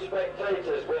have you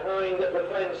spectators behind the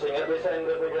fencing at this end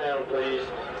of the ground, please?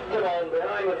 Come on,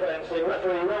 behind the fencing.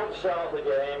 Referee won't start the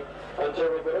game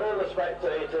until we've got all the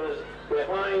spectators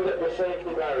behind the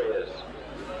safety barriers.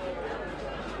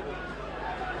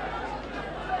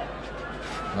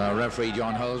 Referee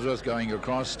John Holsworth going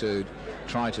across to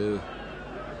try to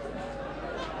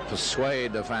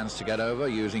persuade the fans to get over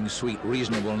using sweet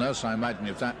reasonableness. I imagine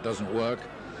if that doesn't work,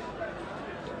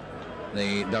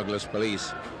 the Douglas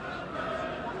police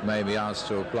may be asked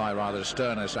to apply rather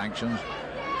sterner sanctions.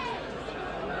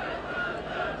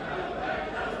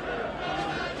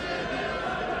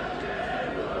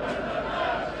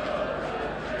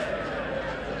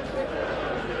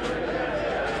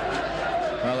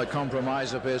 Well, the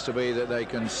compromise appears to be that they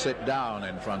can sit down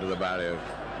in front of the barrier.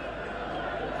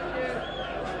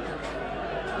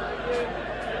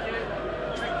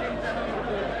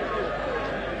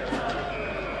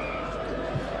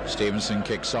 Stevenson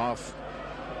kicks off.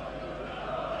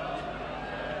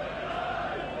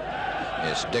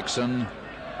 It's Dixon.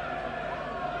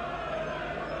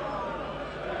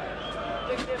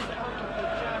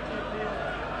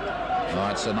 Oh,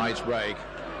 it's a nice break.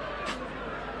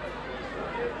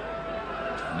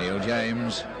 Neil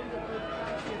James.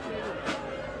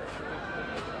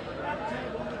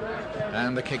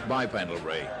 And the kick by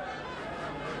Pendlebury.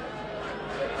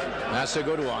 That's a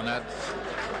good one. That's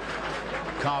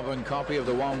carbon copy of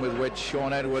the one with which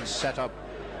Sean Edwards set up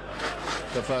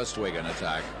the first Wigan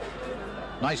attack.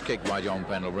 Nice kick by John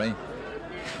Pendlebury.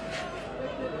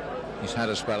 He's had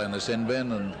a spell in the sin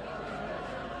bin, and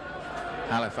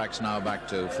Halifax now back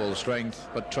to full strength,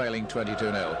 but trailing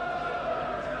 22-0.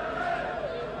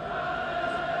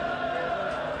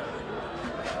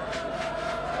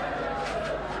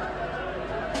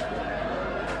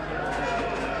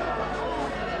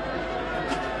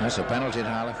 That's a penalty to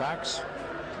Halifax.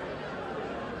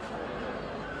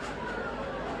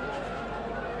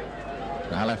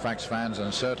 The Halifax fans,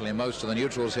 and certainly most of the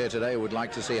neutrals here today, would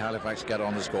like to see Halifax get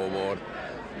on the scoreboard.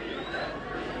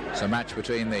 It's a match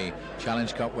between the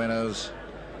Challenge Cup winners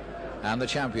and the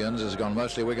champions. Has gone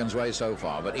mostly Wigan's way so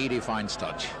far, but Eadie finds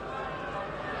touch.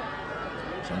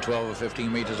 Some 12 or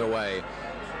 15 metres away.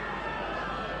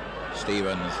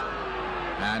 Stevens.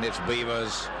 And it's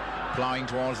Beavers ploughing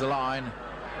towards the line.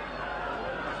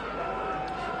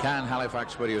 Can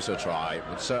Halifax produce a try?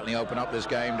 Would certainly open up this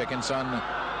game. Dickinson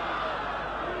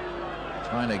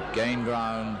trying to gain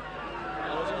ground,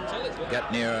 get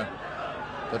near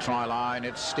the try line.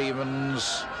 It's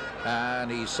Stevens, and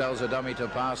he sells a dummy to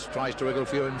pass, tries to wriggle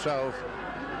through himself.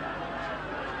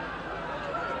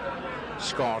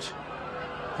 Scott,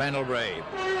 Pendlebury.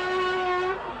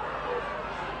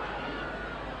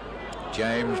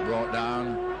 James brought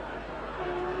down.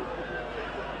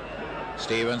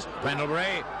 Stevens,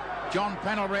 Pendlebury. John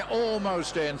Pendlebury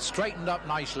almost in, straightened up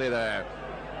nicely there.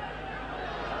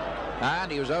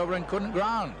 And he was over and couldn't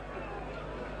ground.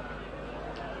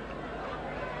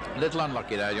 A little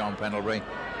unlucky there, John Pendlebury.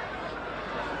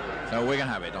 So we can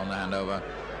have it on the handover.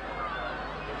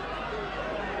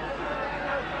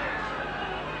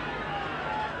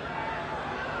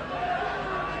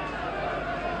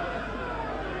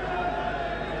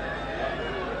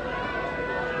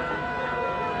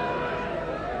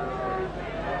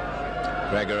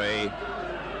 Gregory.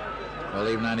 Well,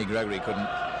 even Andy Gregory couldn't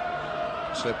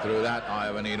slip through that eye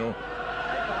of a needle.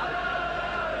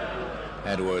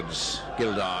 Edwards,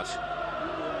 Gildart.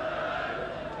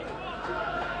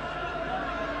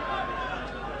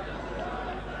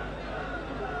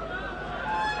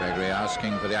 Gregory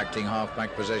asking for the acting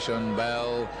halfback position.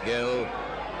 Bell, Gill.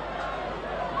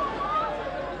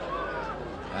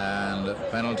 And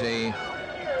penalty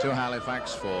to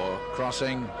Halifax for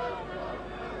crossing.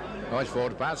 Oh, it's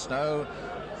forward pass. No,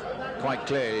 quite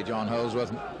clearly John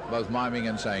Holsworth both miming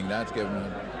and saying that, given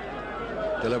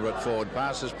a deliberate forward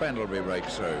pass as Pendlebury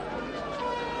breaks through.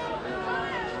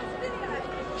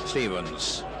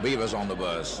 Stevens, Beavers on the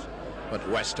burst, but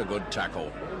West a good tackle.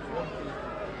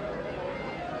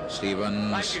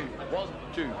 Stevens. Thank you. 1,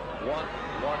 2, 1, 1,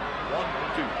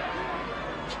 1,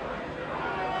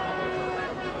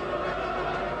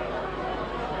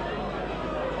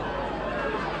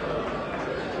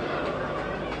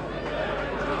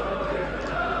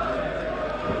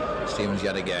 2. Stevens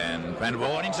yet again.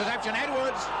 Pendlebury, interception,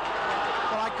 Edwards.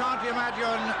 Well, I can't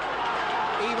imagine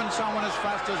even someone as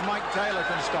fast as Mike Taylor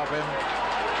can stop him.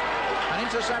 An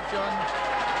interception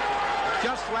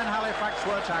just when Halifax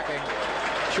were attacking.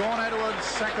 Sean Edwards,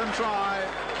 second try.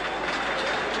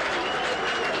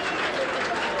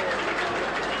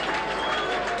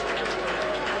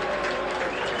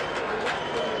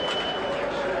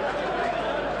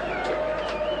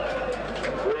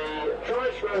 The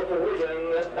try scorer for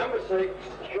Wigan, number 6,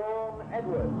 Sean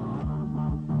Edwards.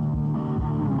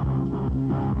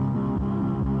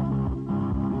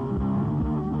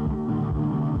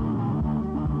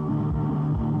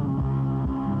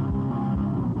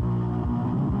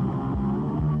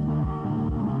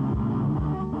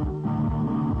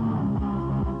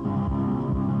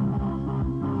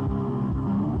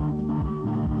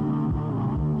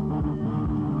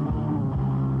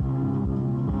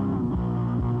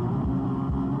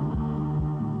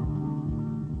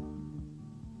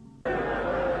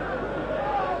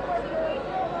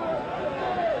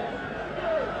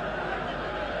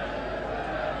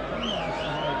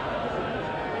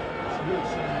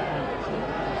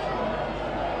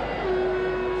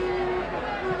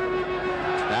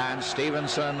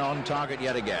 Stevenson on target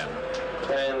yet again.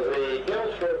 And the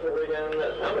goal scorer for Wigan,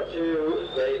 number 2,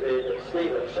 David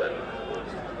Stevenson.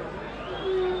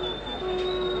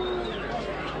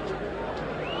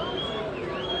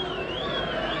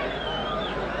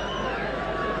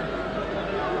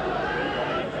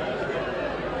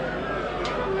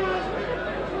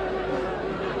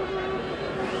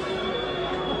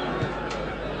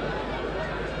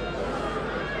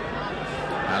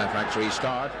 Halifax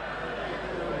restart.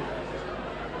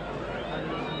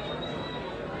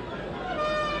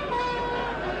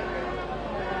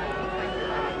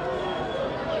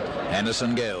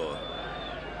 Henderson Gill.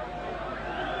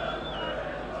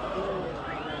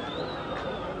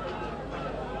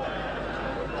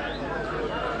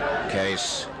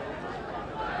 Case.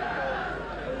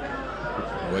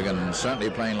 Wigan certainly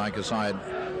playing like a side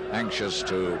anxious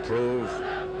to prove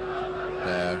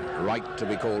their right to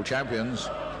be called champions.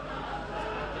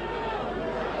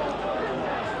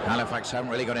 Halifax haven't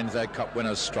really got into their cup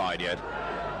winners' stride yet.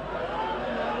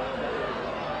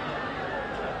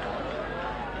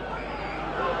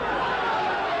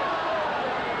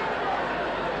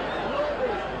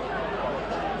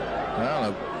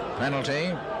 Well, a penalty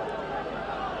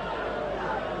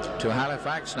to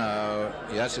Halifax now.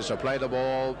 Yes, it's a play the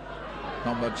ball.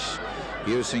 Not much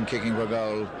use in kicking for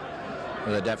goal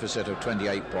with a deficit of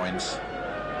 28 points.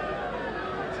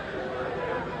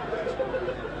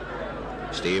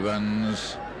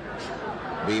 Stevens.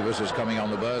 Beavers was coming on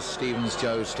the burst. Stevens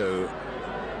chose to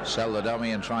sell the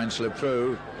dummy and try and slip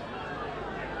through.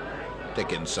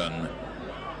 Dickinson.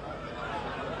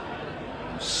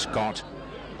 Scott.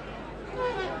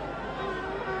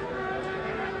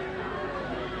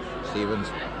 Stevens.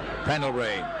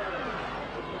 Pendlebury.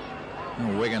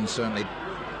 Oh, Wigan certainly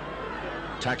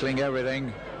tackling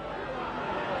everything.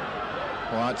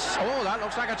 What's oh, that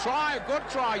looks like a try. A good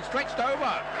try. Stretched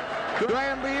over.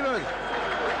 Graham Beavers.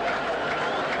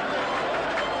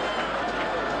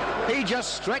 He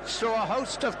just stretched through a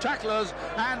host of tacklers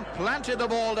and planted the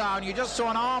ball down. You just saw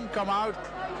an arm come out.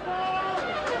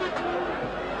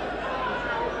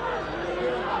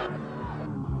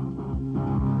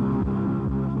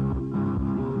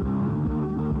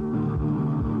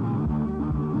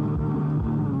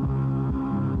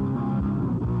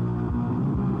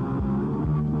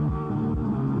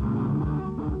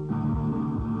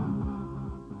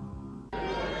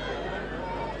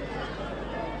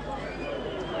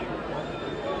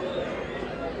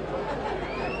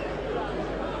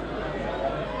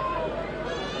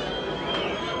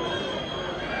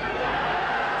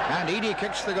 And Eadie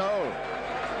kicks the goal.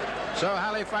 So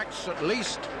Halifax at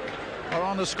least are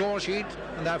on the score sheet,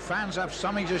 and their fans have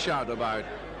something to shout about.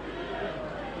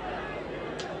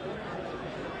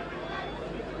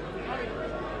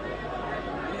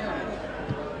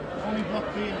 Only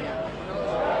block here.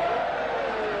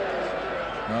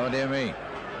 Oh dear me.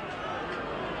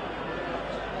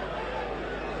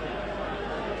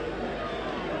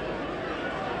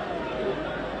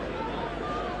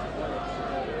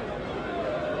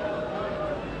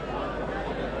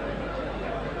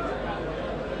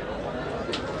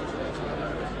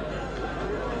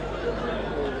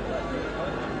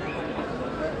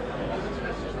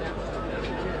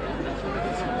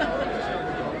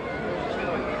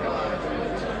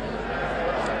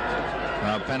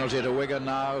 Penalty to Wigan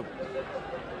now.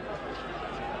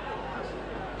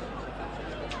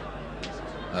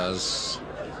 As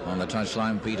on the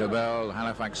touchline, Peter Bell,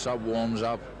 Halifax sub, warms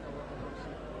up.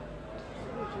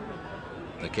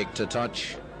 The kick to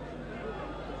touch.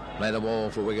 Play the ball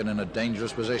for Wigan in a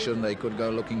dangerous position. They could go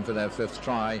looking for their 5th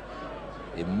try.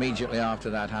 Immediately after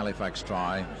that Halifax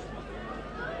try.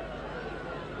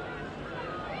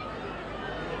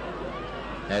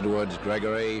 Edwards,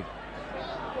 Gregory.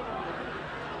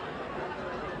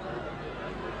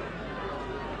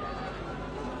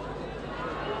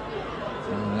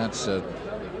 That's a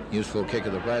useful kick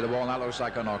of the play. The ball, that looks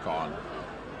like a knock-on.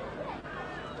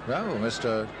 Well,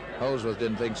 Mr. Holsworth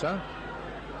didn't think so.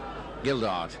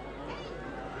 Gildart.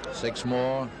 6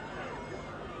 more.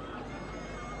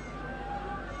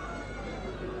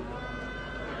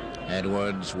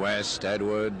 Edwards, West,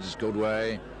 Edwards,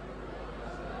 Goodway.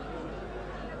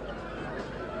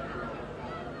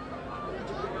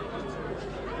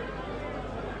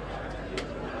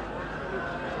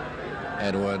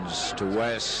 Edwards to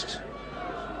West,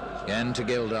 again to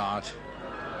Gildart.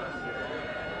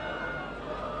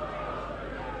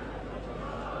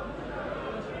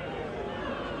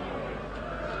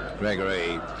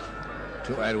 Gregory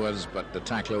to Edwards, but the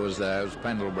tackler was there. It was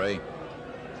Pendlebury.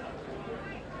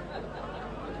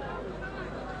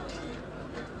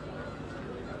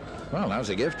 Well, that was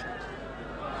a gift.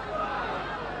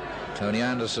 Tony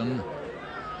Anderson,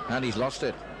 and he's lost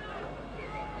it.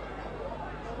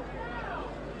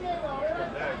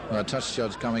 Well, touch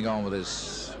judge coming on with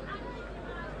his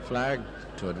flag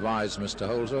to advise Mr.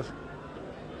 Holsworth.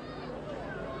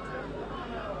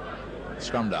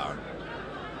 Scrum down.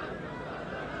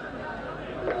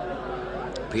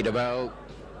 Peter Bell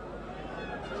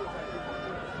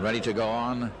ready to go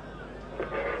on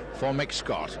for Mick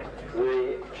Scott.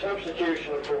 The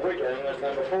substitution for Wigan at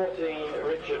number 14,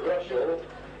 Richard Russell,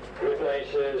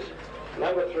 replaces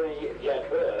number 3, Jed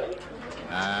Byrne.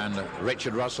 And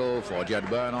Richard Russell for Jed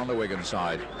Byrne on the Wigan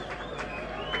side.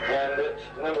 And at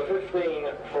number 15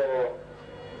 for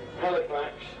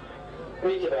Halifax,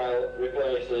 Peter Bell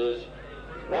replaces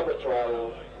number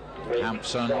 12, Mick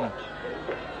Hampson. Scott.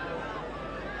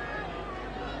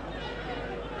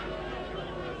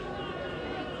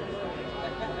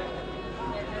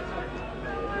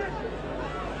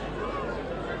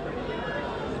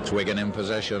 It's Wigan in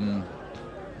possession.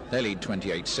 They lead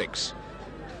 28-6.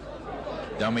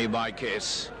 Dummy by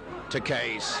Kiss to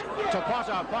Case to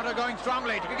Potter. Potter going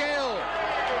strongly to Gill.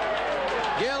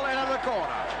 Gill into the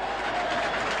corner.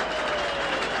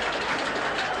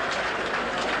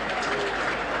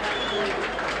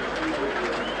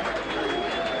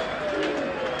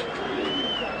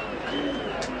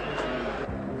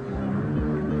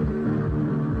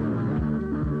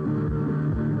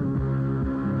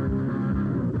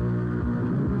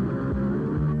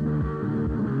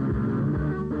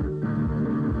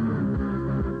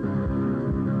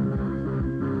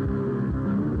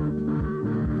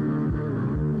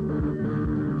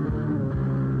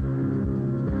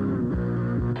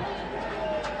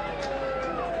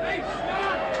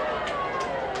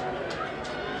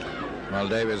 Well,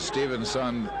 David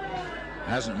Stevenson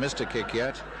hasn't missed a kick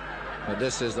yet, but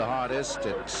this is the hardest.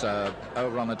 It's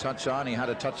over on the touchline. He had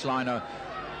a touchliner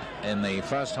in the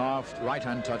first half,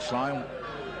 right-hand touchline,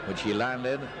 which he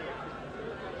landed.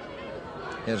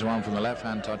 Here's one from the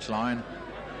left-hand touchline.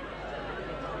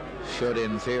 Should,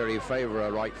 in theory, favour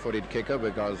a right-footed kicker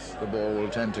because the ball will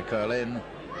tend to curl in.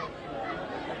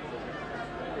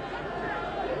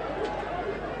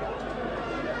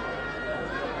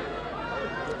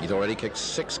 He's already kicked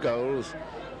 6 goals.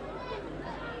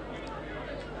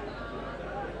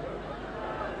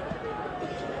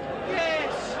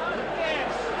 Yes!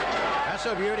 Yes! That's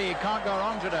a beauty. He can't go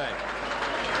wrong today.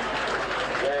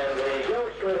 And the goal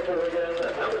scorer for Wigan,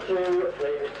 number 2,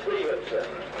 David Stevenson.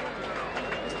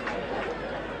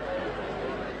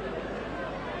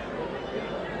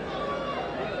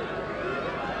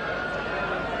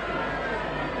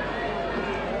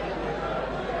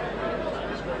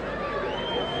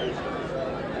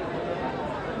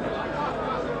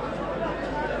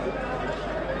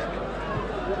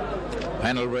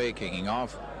 Pendlebury kicking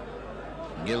off.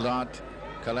 Gildart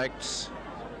collects.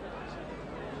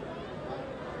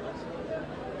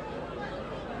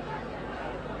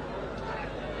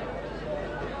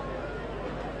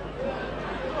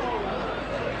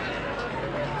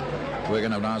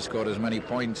 Wigan have now scored as many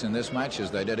points in this match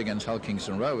as they did against Hull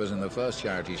Kingston Rovers in the first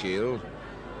Charity Shield.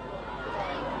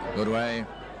 Good way.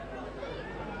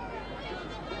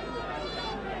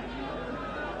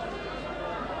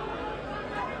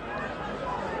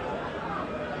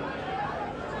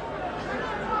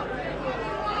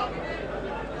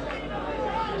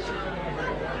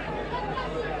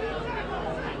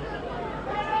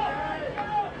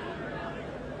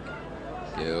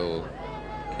 Gill,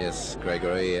 Kiss,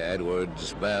 Gregory,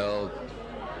 Edwards, Bell.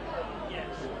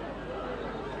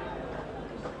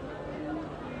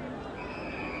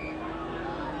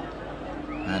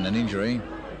 And an injury.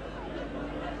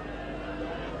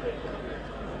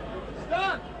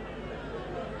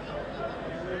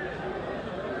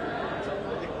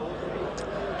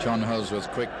 John Hulls was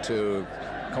quick to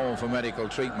call for medical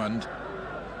treatment.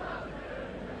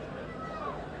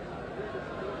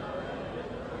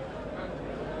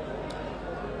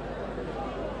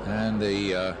 And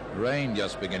the rain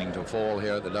just beginning to fall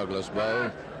here at the Douglas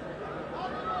Bowl.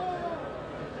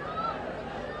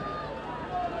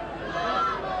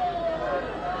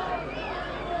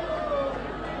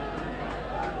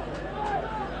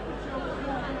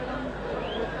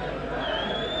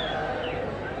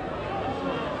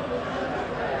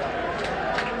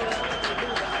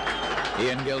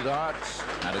 Ian Gildart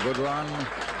had a good run.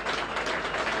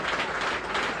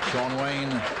 Sean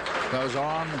Wayne goes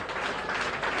on.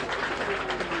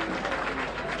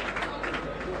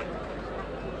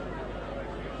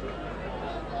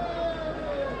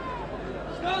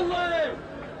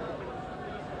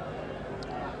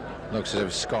 Looks as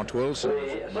if Scott Wilson,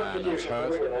 man who's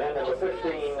hurt. Number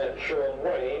 15, Sean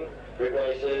Wayne,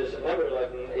 replaces number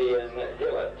 11, Ian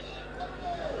Gillett.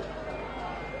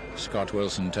 Scott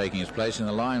Wilson taking his place in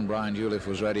the line. Brian Juliff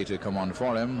was ready to come on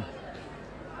for him.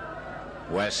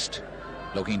 West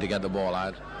looking to get the ball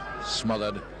out.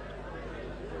 Smothered.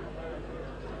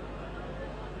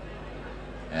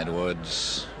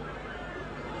 Edwards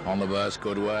on the burst,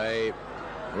 good way.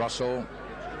 Russell.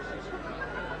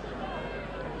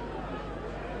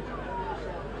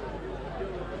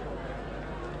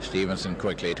 Stevenson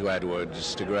quickly to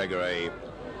Edwards, to Gregory,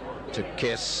 to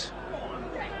Kiss.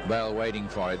 Bell waiting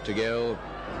for it, to Gill.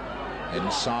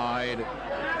 Inside.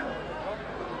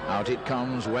 Out it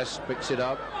comes. West picks it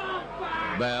up.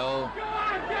 Bell.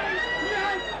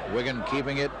 Wigan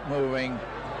keeping it moving.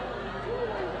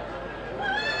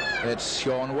 It's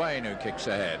Sean Wayne who kicks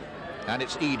ahead. And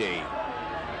it's Eadie.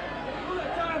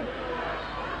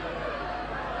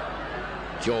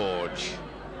 George.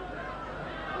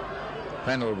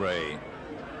 Pendlebury.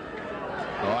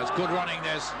 Oh, it's good running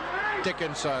this.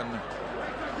 Dickinson.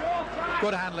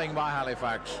 Good handling by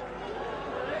Halifax.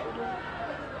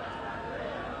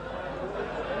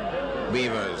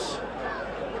 Beavers.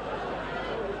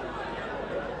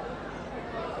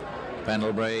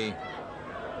 Pendlebury.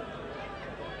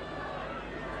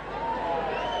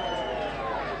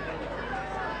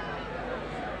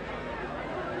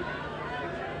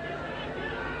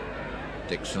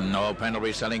 Dixon, no,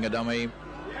 Pendlebury selling a dummy.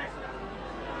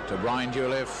 To Brian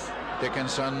Juliff.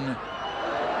 Dickinson.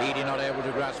 Eadie not able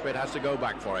to grasp it, has to go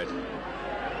back for it.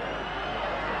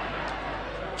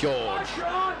 George.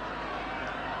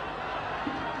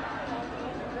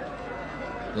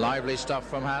 Lively stuff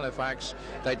from Halifax.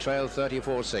 They trail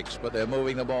 34-6, but they're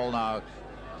moving the ball now.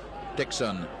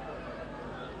 Dixon.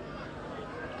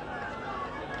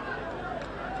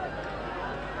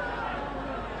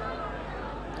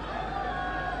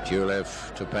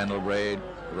 Juliff to Pendlebury,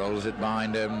 rolls it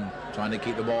behind him, trying to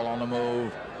keep the ball on the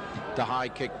move. The high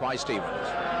kick by Stevens.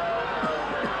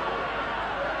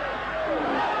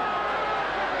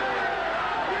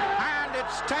 And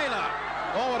it's Taylor.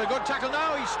 Oh, what a good tackle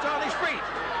now. He's still on his feet.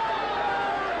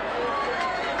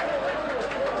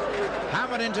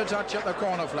 Hammered into touch at the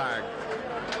corner flag.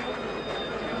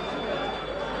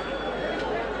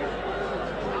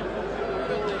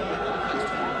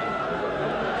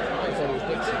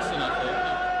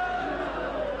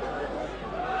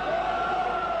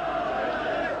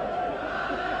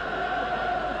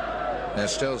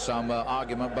 There's still some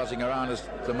argument buzzing around as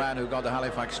the man who got the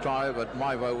Halifax try, but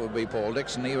my vote would be Paul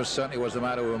Dixon. He certainly was the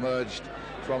man who emerged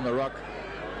from the ruck.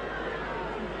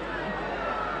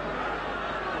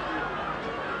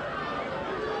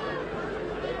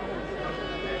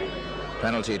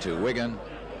 Penalty to Wigan.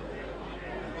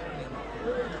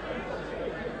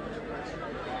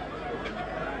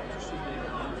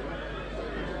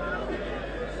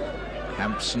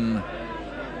 Hampson,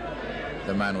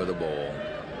 the man with the ball.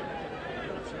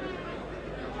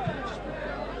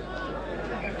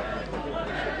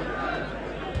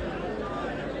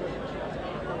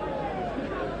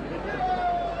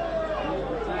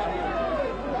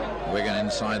 Wigan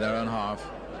inside their own half,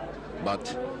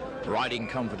 but riding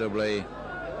comfortably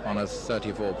on a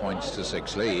 34 points to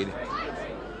 6 lead.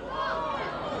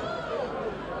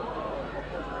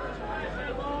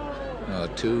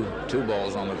 Two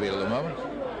balls on the field at the moment.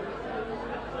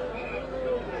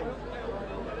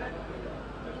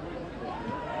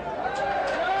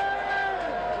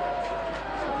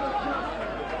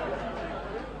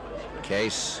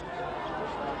 Case.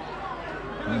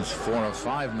 There's 4 or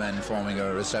 5 men forming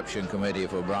a reception committee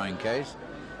for Brian Case.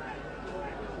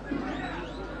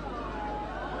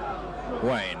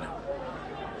 Wayne.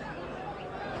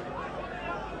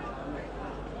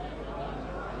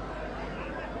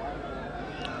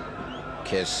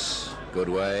 Kiss, good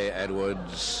way,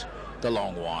 Edwards, the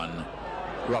long one,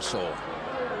 Russell,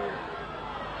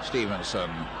 Stevenson,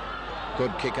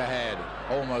 good kick ahead,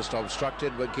 almost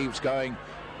obstructed but keeps going,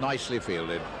 nicely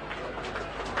fielded.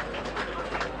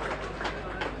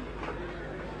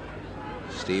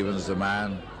 Stevens, the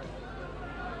man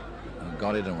who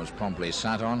got it and was promptly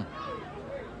sat on.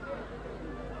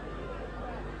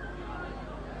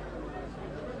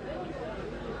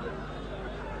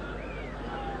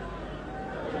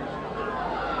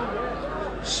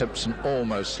 Simpson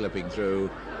almost slipping through,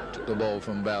 took the ball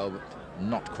from Bell, but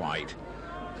not quite.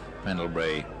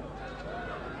 Pendlebury.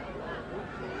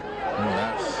 Oh,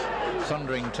 that's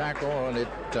thundering tackle, and it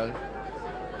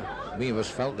Beavers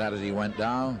felt that as he went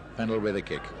down. Pendlebury the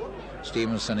kick.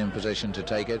 Stevenson in position to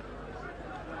take it.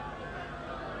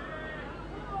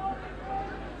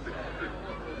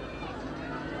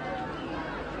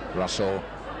 Russell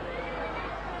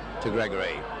to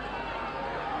Gregory.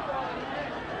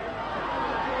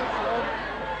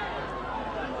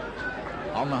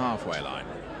 On the halfway line.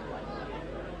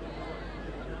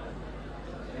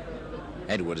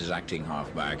 Edward is acting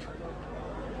halfback.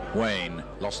 Wayne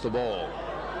lost the ball.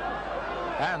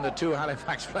 And the 2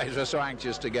 Halifax players were so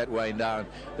anxious to get Wayne down,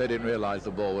 they didn't realise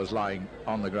the ball was lying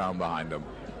on the ground behind them.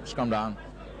 Scrum down.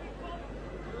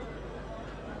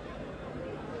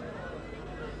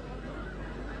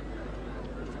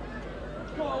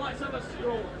 Come on, let's have a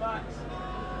stroll, Max.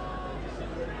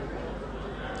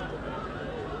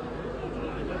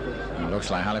 Looks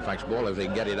like Halifax ball if they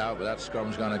can get it out, but that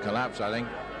scrum's going to collapse, I think.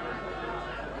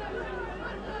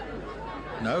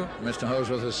 No, Mr.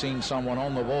 Holsworth has seen someone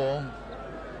on the ball.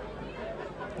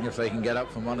 If they can get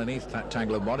up from underneath that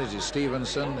tangle of bodies, is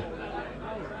Stevenson,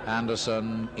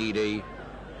 Anderson, Eadie.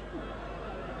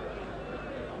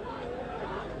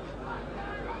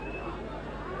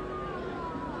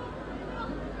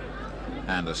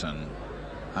 Anderson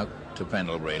out to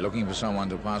Pendlebury, looking for someone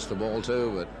to pass the ball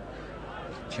to, but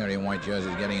cherry and white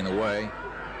jerseys getting in the way.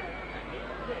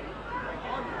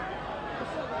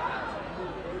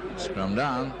 Scrum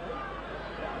down,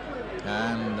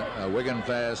 and a Wigan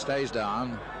player stays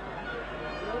down.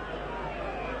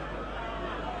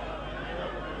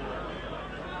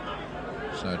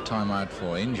 So timeout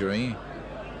for injury.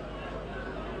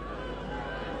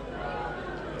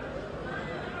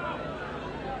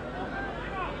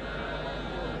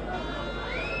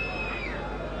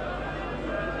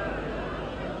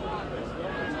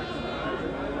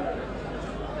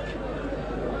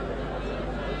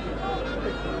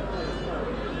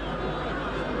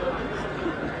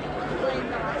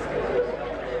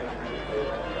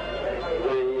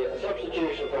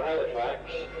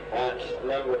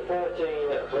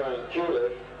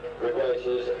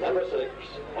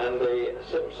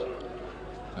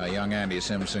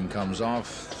 Simpson comes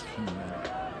off.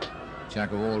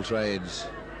 Jack of all trades,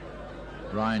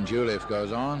 Ryan Juliff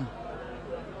goes on.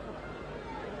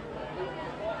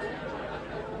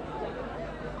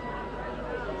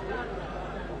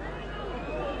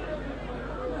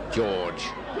 George.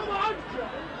 Come on!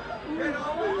 Get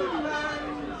on,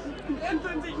 lads!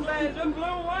 Infants declared in blue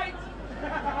and white!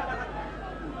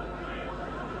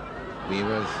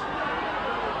 Beavers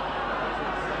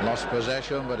lost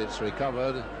possession, but it's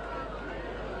recovered.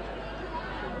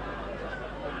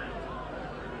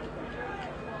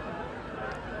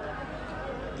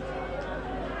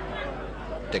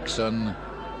 Dixon.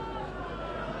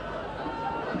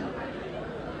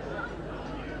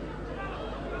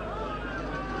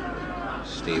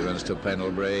 Stevens to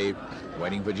Pendlebury,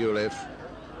 waiting for Juliff.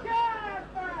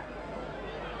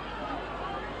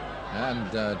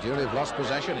 And Juliff lost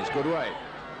possession. It's good way.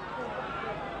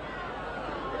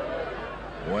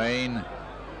 Wayne,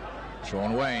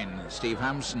 Sean Wayne, Steve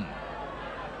Hampson.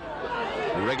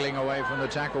 wriggling away from the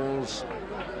tackles.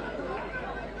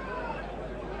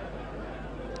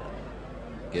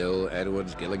 Gill,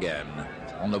 Edwards, Gill again.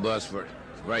 On the burst,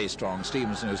 very strong.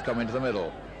 Stevenson, who's come into the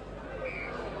middle.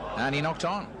 And he knocked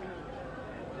on.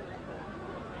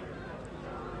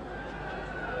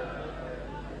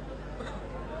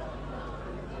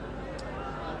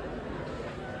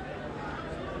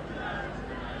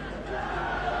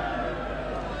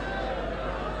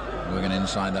 Wigan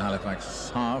inside the Halifax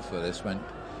half. They spent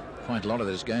quite a lot of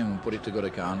this game and put it to good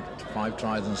account. 5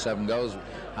 tries and 7 goals.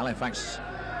 Halifax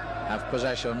have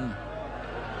possession.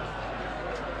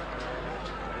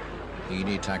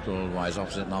 Eadie tackled wise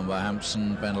opposite number.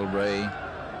 Hampson, Pendlebury.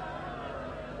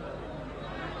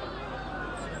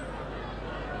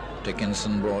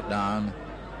 Dickinson brought down,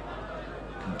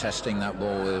 contesting that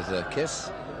ball with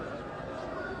Kiss.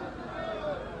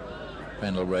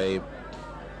 Pendlebury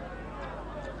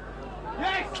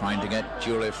trying to get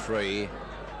Juliff free.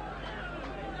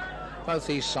 Both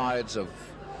these sides have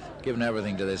given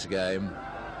everything to this game.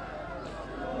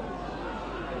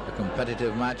 A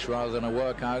competitive match rather than a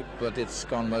workout, but it's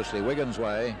gone mostly Wigan's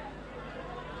way.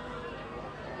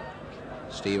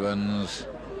 Stevens,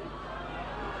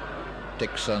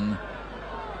 Dixon,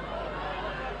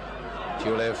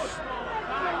 Juliff,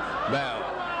 Bell.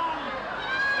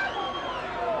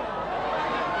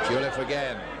 Juliff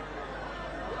again.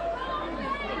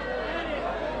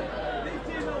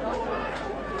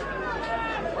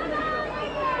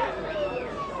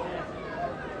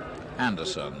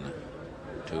 Anderson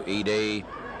to Eadie.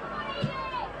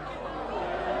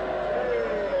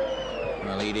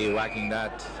 Well, Eadie whacking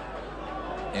that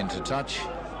into touch.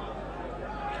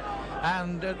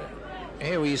 And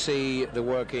here we see the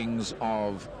workings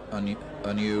of a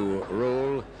new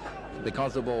rule.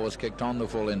 Because the ball was kicked on the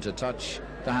full into touch,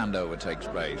 the handover takes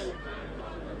place.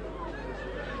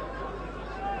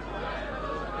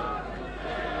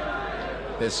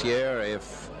 This year,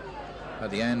 if at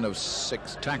the end of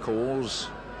 6 tackles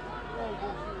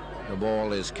the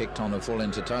ball is kicked on the full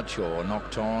into touch or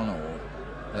knocked on, or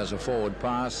there's a forward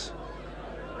pass,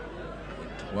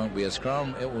 it won't be a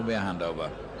scrum, it will be a handover.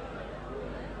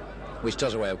 Which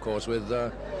does away, of course, with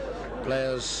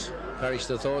players, perish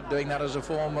the thought, doing that as a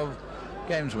form of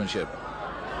gamesmanship.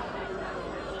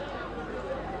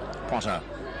 Potter.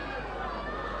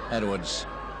 Edwards.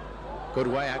 Good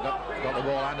way, I got the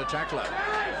ball and a tackler.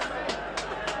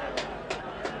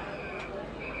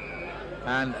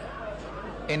 And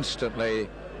instantly,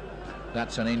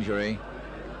 that's an injury.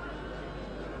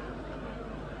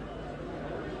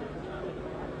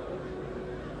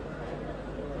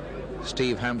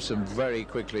 Steve Hampson very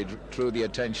quickly drew the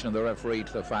attention of the referee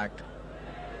to the fact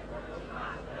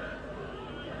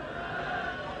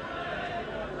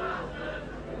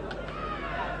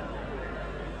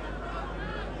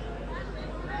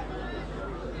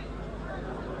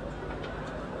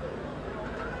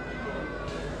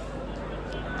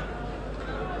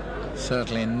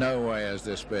certainly in no way has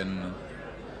this been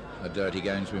a dirty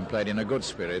game. It's been played in a good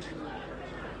spirit.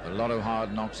 A lot of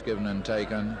hard knocks given and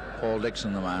taken. Paul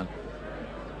Dixon, the man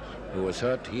who was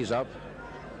hurt, he's up.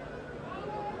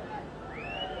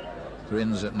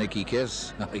 Grins at Nicky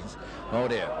Kiss. Oh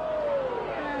dear.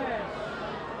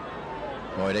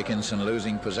 Roy Dickinson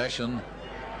losing possession.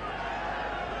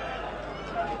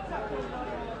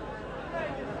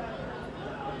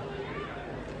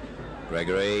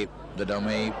 Gregory, the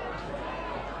dummy.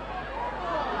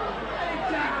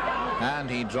 And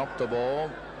he dropped the ball.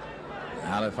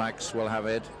 Halifax will have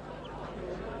it.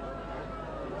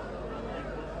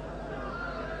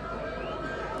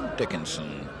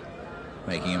 Dickinson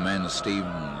making amends.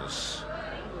 Stevens.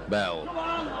 Bell.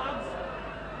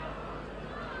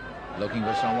 Looking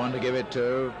for someone to give it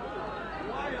to.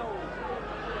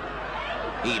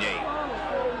 Eadie.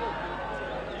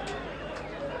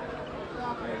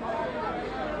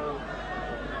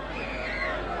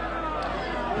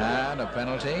 And a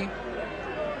penalty.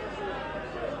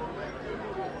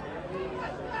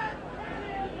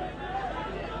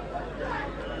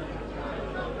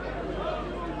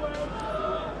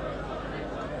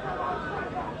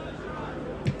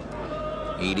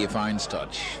 Eadie finds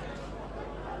touch.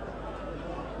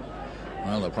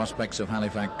 Well, the prospects of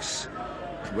Halifax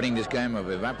winning this game have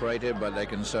evaporated, but they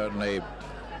can certainly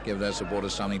give their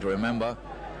supporters something to remember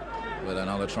with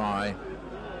another try.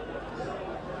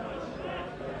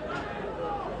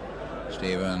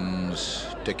 Stevens,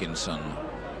 Dickinson.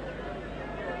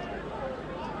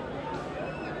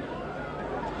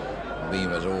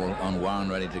 Beavers all unwound,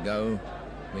 ready to go.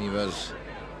 Beavers,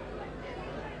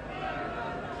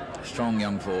 strong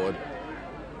young forward.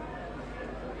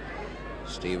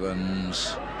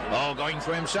 Stevens, Oh, going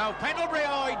through himself. Pendlebury,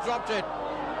 oh, he dropped it.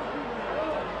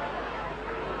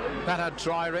 That had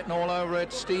try written all over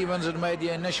it. Stevens had made the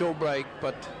initial break,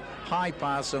 but high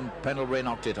pass and Pendlebury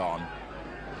knocked it on.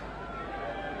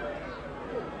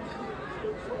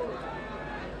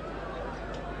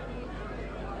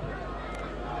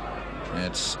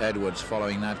 It's Edwards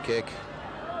following that kick.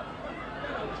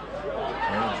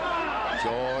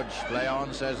 George, play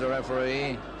on, says the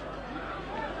referee.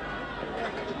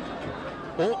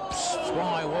 Oops,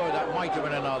 my word, that might have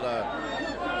been another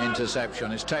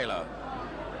interception. It's Taylor.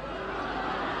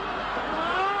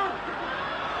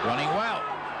 Running well.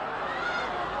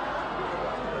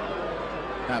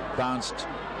 That bounced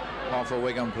off a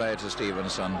Wigan player to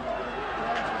Stevenson.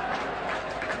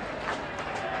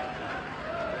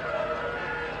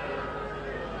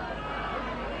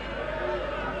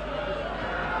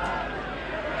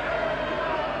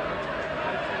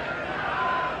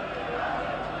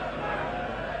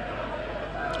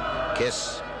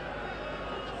 Kiss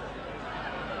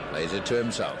plays it to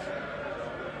himself.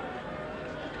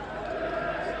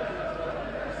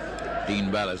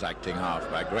 Dean Bell is acting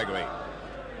halfback. Gregory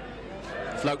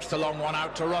floats the long one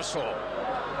out to Russell.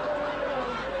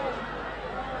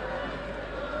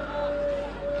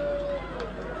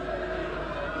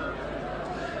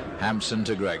 Hampson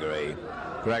to Gregory.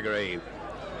 Gregory,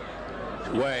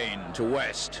 Wayne to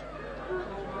West.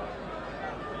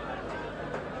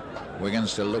 Wigan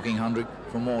still looking hungry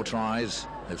for more tries.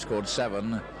 They've scored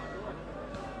 7.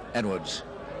 Edwards.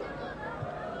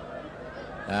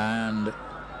 And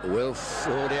Wilf,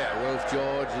 oh dear, Wilf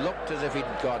George looked as if he'd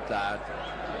got that.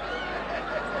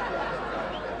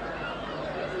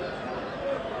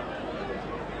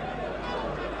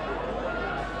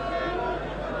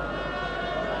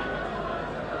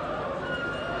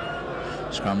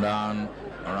 Scrum down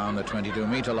around the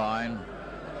 22-meter line.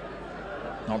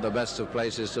 Not the best of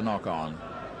places to knock on.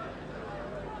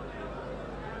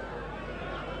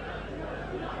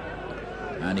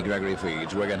 Andy Gregory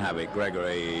feeds. Wigan have it.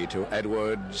 Gregory to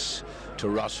Edwards, to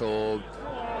Russell,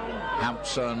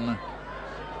 Hampson.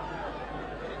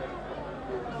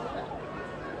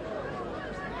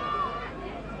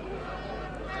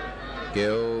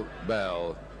 Gill,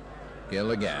 Bell.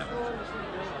 Gill again.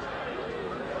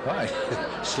 Right.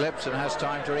 Slips and has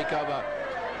time to recover.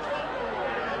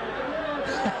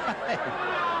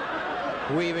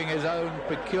 Weaving his own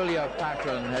peculiar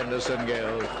pattern, Henderson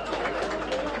Gill.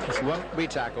 This won't be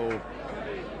tackled.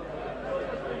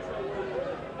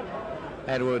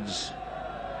 Edwards,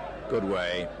 good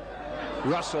way.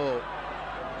 Russell.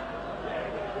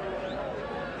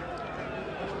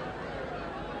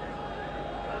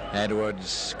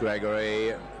 Edwards,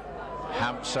 Gregory,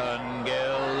 Hampson,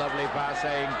 Gill, lovely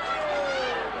passing.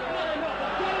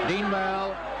 Dean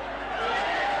Bell.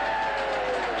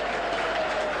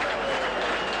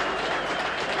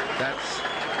 That's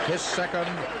his second.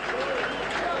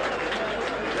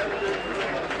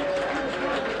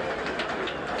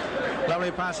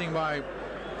 Lovely passing by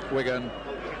Wigan.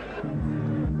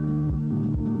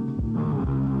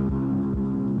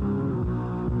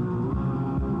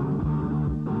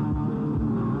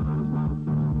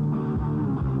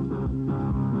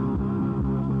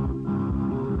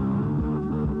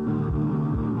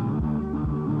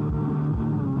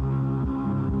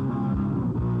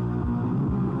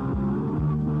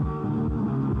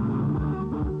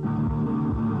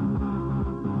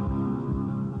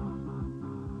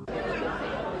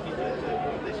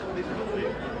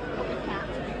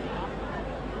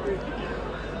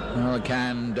 Well,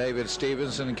 can David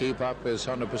Stevenson keep up his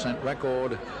 100%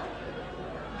 record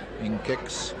in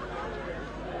kicks?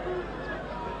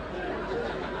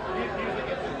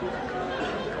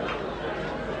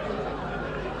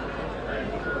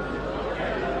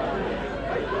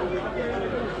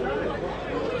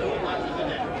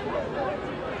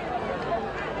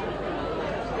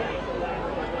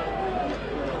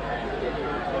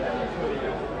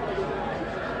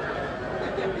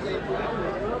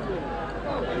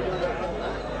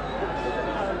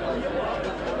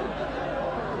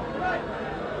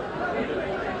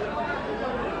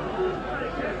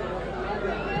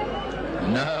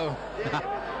 No,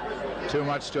 too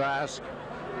much to ask.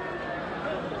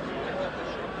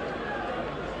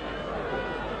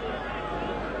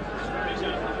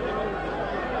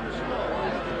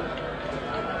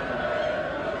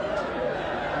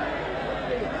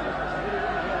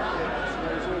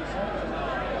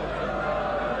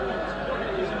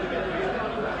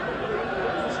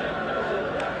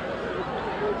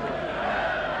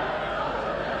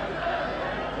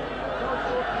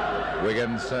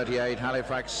 Wigan 38,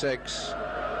 Halifax 6.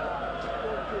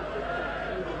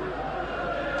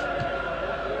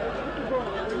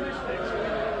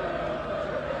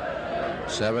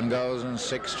 7 goals and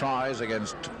 6 tries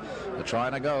against the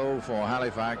trying to go for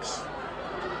Halifax.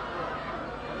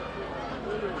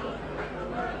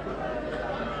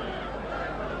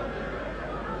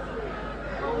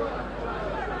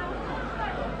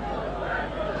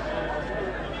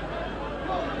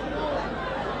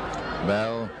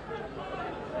 Bell.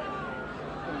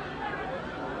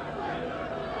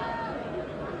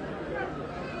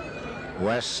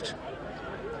 West.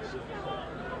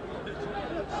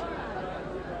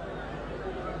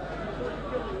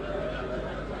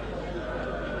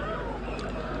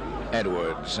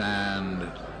 Edwards, and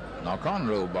knock-on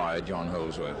rule by John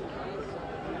Holsworth.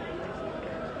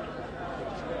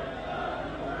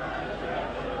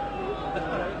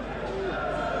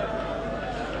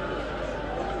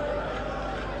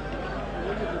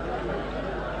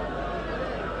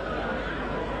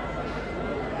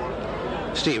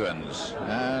 Stevens,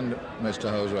 and Mr.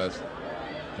 Holsworth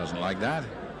doesn't like that.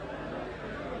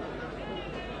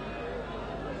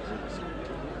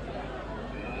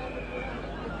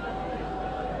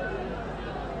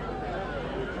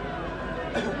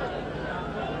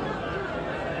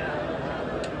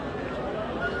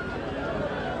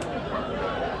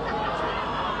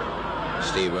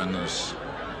 Stevens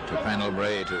to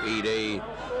Pendlebury to Edie.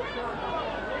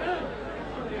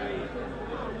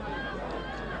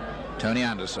 Tony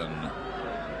Anderson.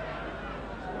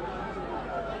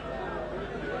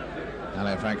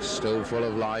 Halifax still full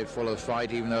of life, full of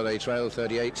fight, even though they trail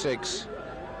 38-6.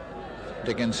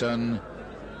 Dickinson.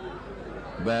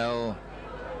 Bell.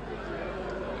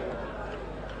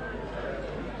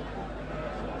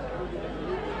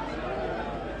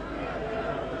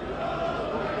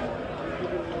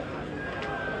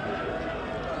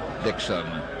 Dixon.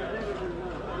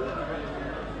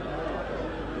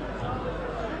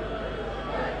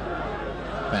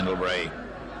 Pendlebury.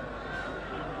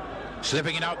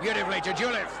 Slipping it out beautifully to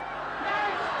Juliff.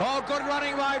 Oh, good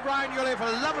running by Brian Juliff.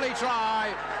 A lovely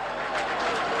try.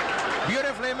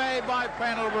 Beautifully made by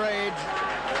Pendlebury.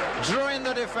 Drew in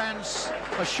the defence.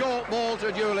 A short ball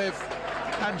to Juliff.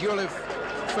 And Juliff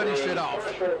finished it off.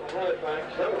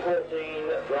 Halifax, number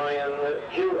 14, Brian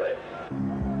Juliff.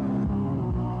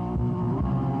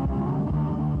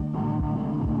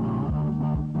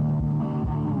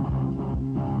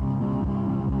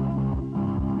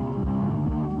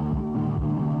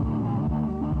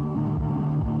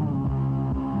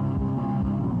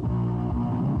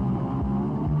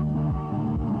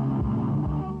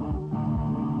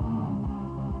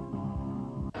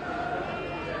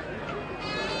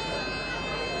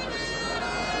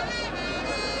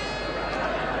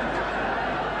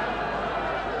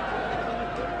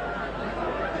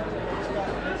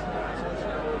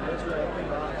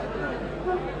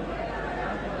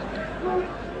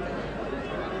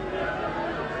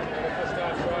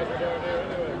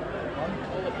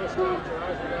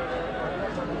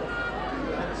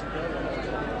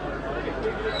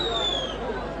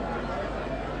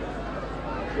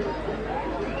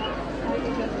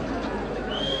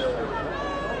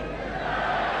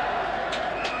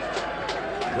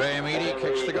 Graham Edie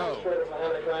kicks the goal.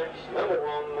 Number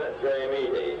 1, Graham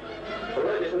Edie. So,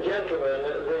 ladies and gentlemen,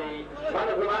 the man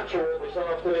of the match award this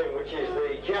afternoon, which is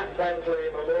the Jack Bentley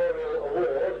Memorial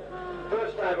Award,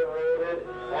 first time awarded,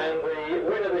 and the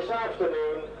winner this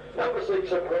afternoon, number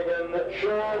 6 of Wigan,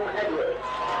 Sean Edwards.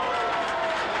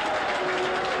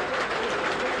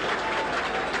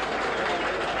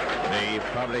 The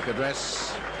public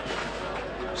address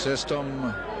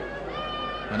system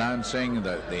announcing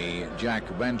that the Jack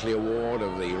Bentley Award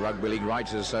of the Rugby League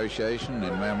Writers Association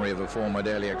in memory of a former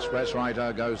Daily Express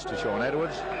writer goes to Sean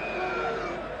Edwards.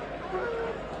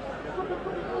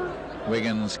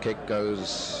 Wigan's kick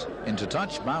goes into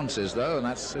touch, bounces though, and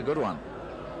that's a good one.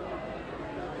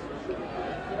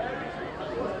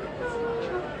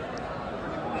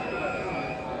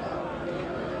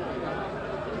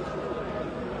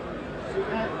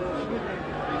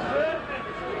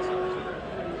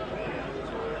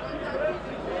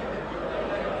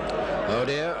 Oh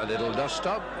dear, a little dust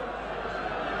up.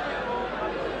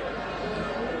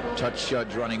 Touch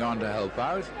judge running on to help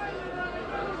out.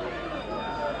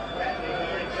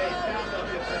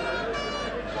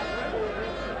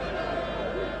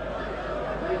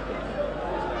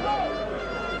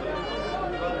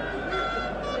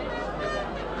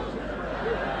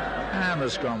 And the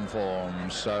scrum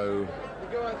forms, so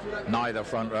neither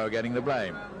front row getting the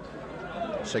blame.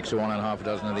 6 to 1 and half a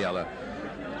dozen of the other.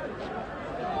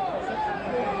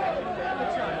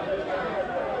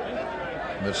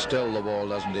 But still the ball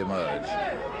doesn't emerge.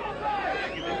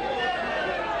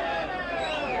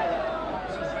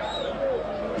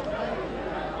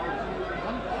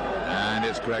 And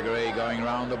Here's Gregory going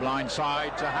round the blind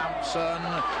side to Hampson,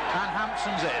 and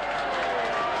Hampson's it.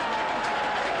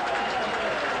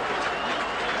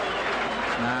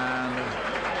 And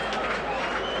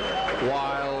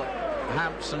while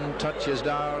Hampson touches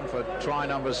down for try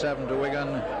number 7 to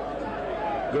Wigan,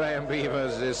 Graham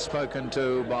Beavers is spoken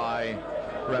to by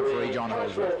referee John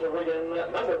Holdsworth.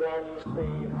 Number 1,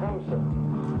 Steve Hampson.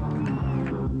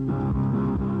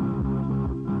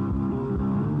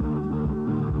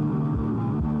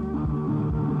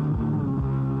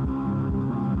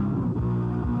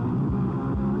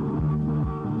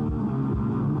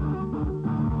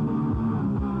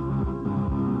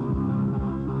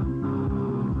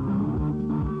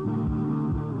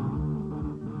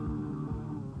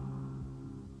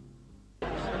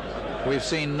 We've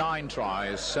seen 9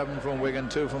 tries, 7 from Wigan,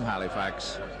 2 from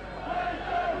Halifax.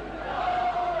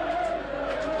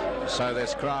 So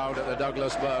this crowd at the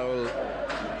Douglas Bowl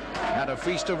had a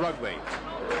feast of rugby.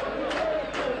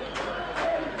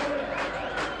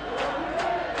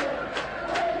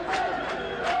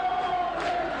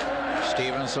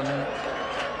 Stevenson.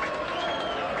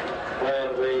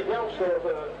 And the goal scorer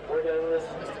for Wigan,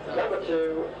 number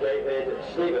 2, David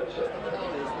Stevenson.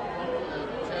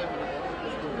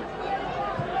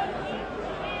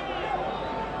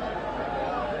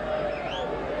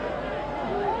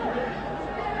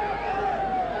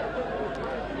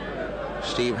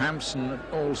 Steve Hampson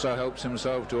also helps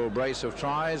himself to a brace of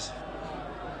tries.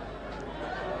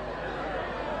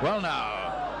 Well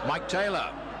now, Mike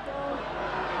Taylor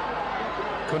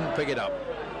couldn't pick it up.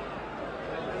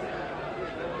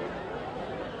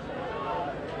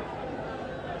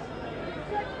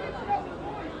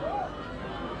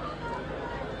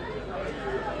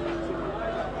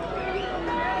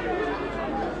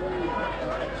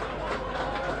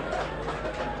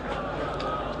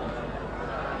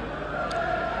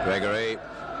 Gregory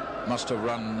must have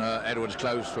run Edwards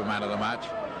close for man of the match.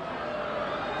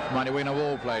 Mighty Wigan have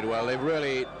all played well. They've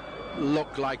really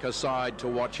looked like a side to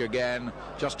watch again,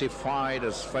 justified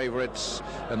as favourites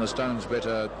in the Stones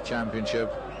Bitter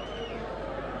Championship.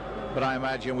 But I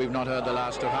imagine we've not heard the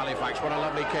last of Halifax. What a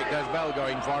lovely kick. There's Bell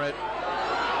going for it.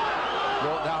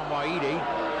 Brought down by Eadie.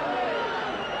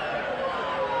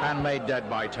 And made dead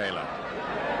by Taylor.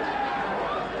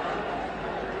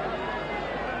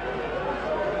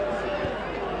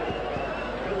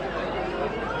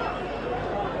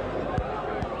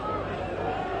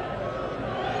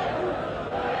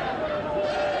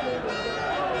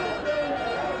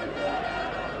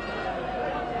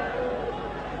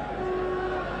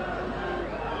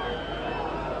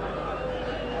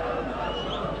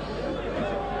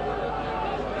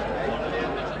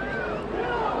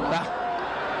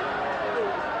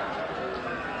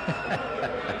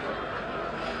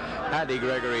 Andy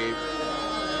Gregory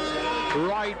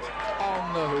right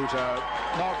on the hooter,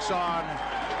 knocks on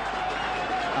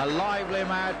a lively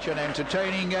match, an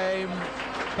entertaining game,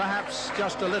 perhaps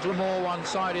just a little more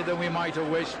one-sided than we might have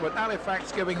wished, but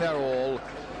Halifax giving their all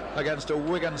against a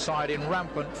Wigan side in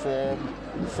rampant form.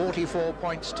 44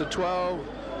 points to 12,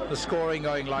 the scoring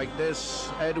going like this: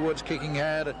 Edwards kicking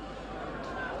head,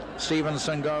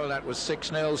 Stevenson goal, that was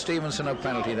 6-0. Stevenson a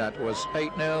penalty, that was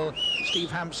 8-0. Steve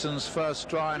Hampson's first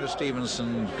try and a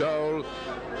Stevenson goal.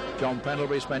 John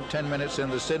Pendlebury spent 10 minutes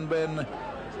in the sin bin,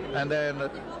 and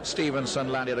then Stevenson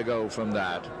landed a goal from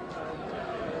that.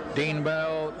 Dean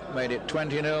Bell made it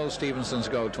 20-0, Stevenson's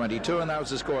goal 22, and that was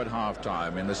the score at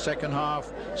half-time. In the second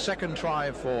half, second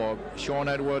try for Sean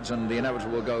Edwards and the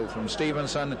inevitable goal from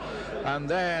Stevenson, and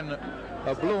then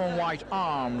a blue and white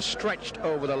arm stretched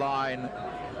over the line.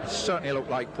 It certainly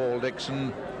looked like Paul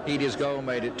Dixon. Edie's goal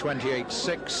made it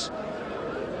 28-6.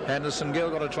 Henderson Gill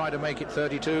got to try to make it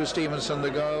 32. Stevenson the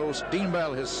goals. Dean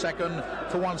Bell his second.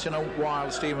 For once in a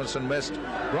while, Stevenson missed.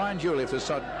 Ryan Juliff has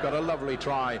got a lovely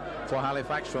try for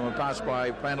Halifax from a pass by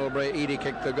Pendlebury. Edie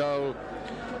kicked the goal.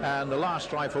 And the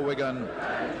last try for Wigan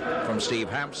from Steve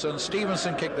Hampson.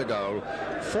 Stevenson kicked the goal.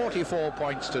 44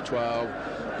 points to 12.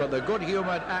 But the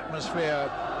good-humoured atmosphere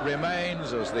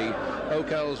remains as the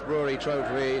Oakels Brewery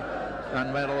Trophy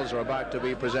and medals are about to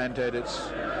be presented. It's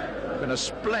been a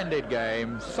splendid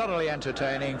game, thoroughly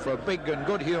entertaining for a big and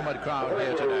good-humoured crowd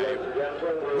here today.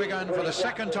 Wigan, for the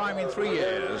second time in 3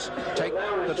 years, take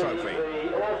the trophy.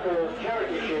 The Orcles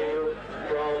Charity Shield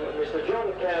from Mr.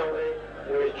 John Cowley,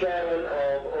 who is chairman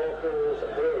of Orcles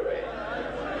Brewery.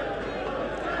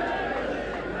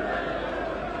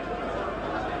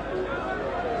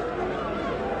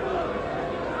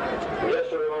 Just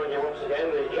to remind you once again,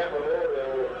 the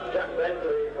Jack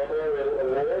Bentley Memorial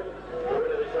Award, the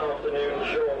winner this afternoon,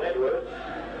 Sean Edwards,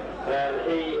 and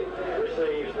he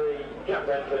receives the Jack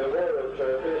Bentley Memorial Gold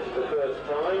Trophy. This is the first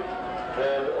time.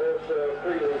 And also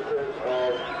 3 litres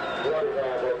of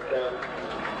Radical vodka.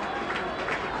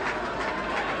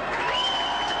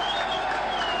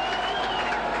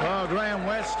 Well, Graham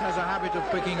West has a habit of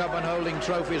picking up and holding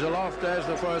trophies aloft as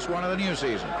the first one of the new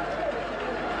season.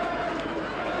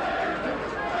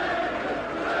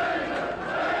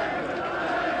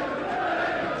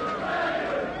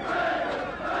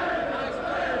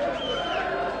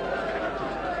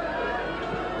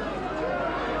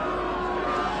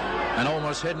 And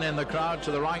almost hidden in the crowd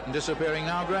to the right and disappearing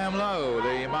now, Graham Lowe,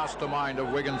 the mastermind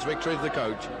of Wigan's victory, the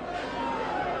coach.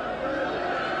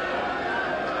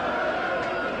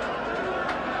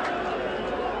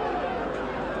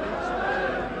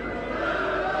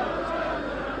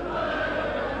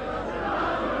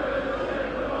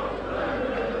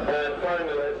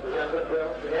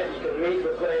 Meet the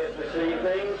players this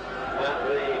evening at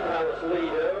the Palace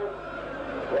Lido,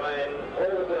 when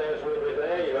all the players will be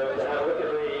there. You know, to have a look at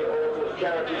the Oracle's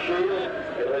Charity Shield.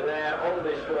 It'll be there on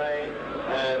display,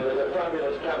 and there's a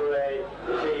fabulous cabaret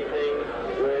this evening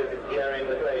with Jerry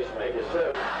the Pacemaker.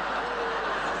 So.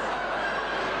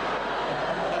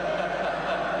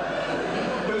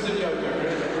 Who's a joker,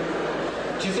 Chris?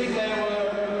 Do you think they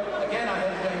were, again I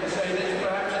hesitate to say this,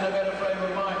 perhaps in a better frame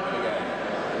of mind for the game?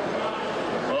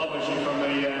 From the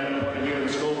point of view of the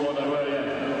scoreboard, they were, yeah.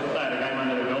 They had a game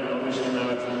under the belt, obviously, and they were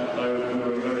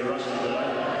very rusty today.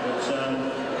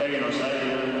 But again, I say,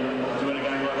 to win a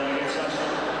game like that against us,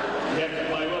 you have to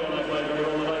play well, and they played very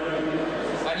well today, really.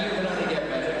 And you can only get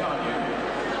better, can't you?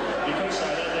 You could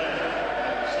say that,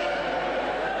 yeah. So.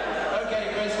 Okay,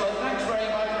 Chris, well, thanks very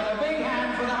much. And a big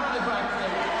hand for the Halifax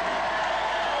team.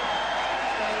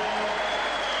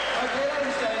 Okay, let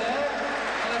them stay there,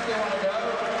 unless they want to go.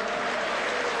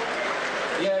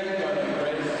 Yeah, you go,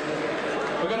 Chris.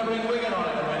 We're going to bring Wigan on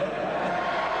in a minute.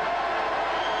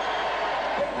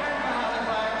 Big hand for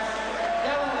Halifax.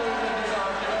 Down the evening this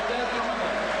afternoon. They'll come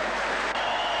again.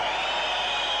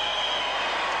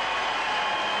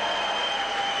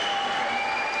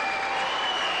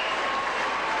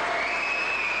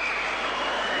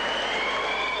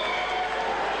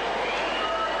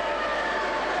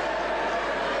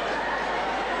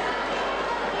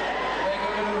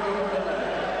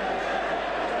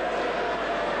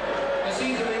 There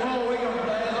seems to be more Wigan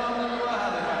players on than there were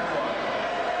Halifax ones.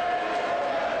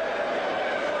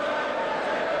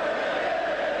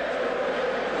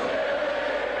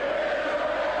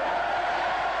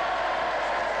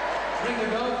 Bring the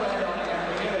girlfriend on again,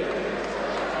 forgive it.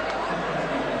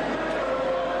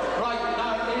 Right,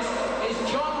 now is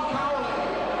John Cowley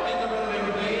in the building,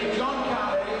 please. John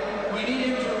Cowley, we need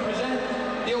him to present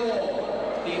the award,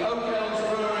 the Oak Hills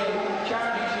Brewery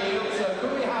Charity Shield. So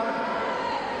could we have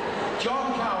John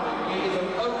Cowley, please, of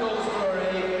Oak Hills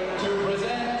Brewery, to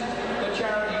present the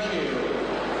Charity Shield?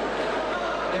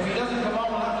 If he doesn't come on,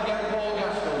 we'll have to get Paul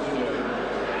Gaskell to do it.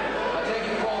 I take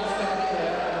it Paul's still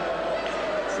here.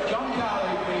 John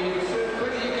Cowley, please, as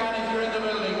quick as you can if you're in the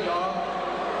building, John.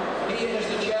 He is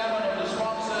the chairman of the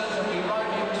sponsors, and we'd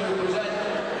like him to present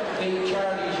the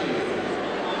Charity Shield.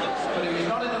 But if he's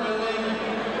not in the building,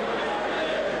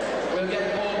 we'll get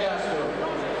Paul Gaskell.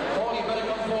 Paul, you better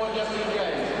come forward just in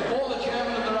case. Paul, the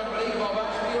chairman of the Rugby League, Bob,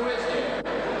 actually your wrist here.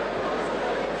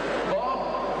 Bob,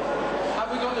 have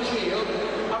we got the shield?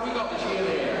 Have we got the shield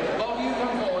here? Bob, you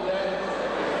come forward then.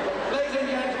 Ladies and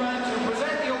gentlemen, to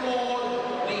present the award,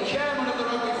 the chairman of the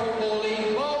Rugby Football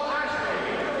League, Bob Ashby.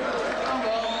 Come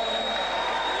on.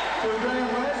 To Graham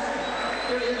West,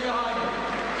 here he is behind him.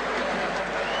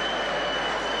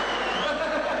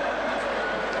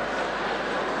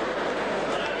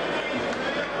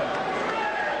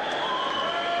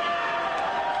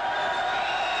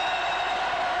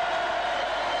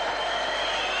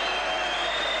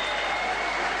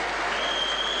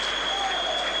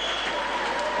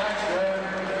 Thanks, Graham.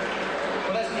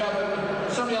 Well, let's grab him.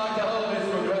 Somebody like to hold this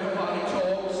for Graham while he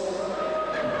talks.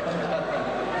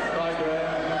 Right,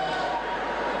 Graham.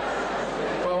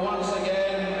 Well, once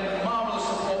again, marvellous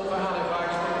support for Halifax,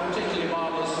 but particularly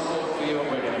marvellous support for you at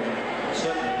Wigan.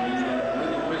 Certainly, we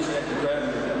really appreciate the ground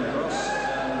coming across.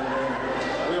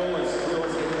 We always get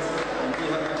it, and we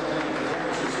have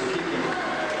performances to keep in.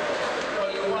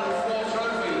 Well, you won 4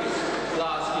 trophies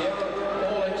last year,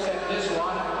 all except this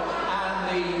one, and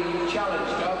the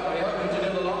Challenge Cup. Are you hoping to do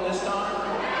the lot this time?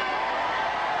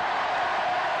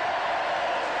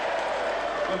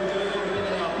 We'll be doing everything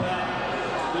in our power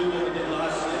to do what we did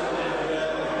last year,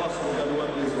 and if possible, go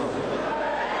one as well.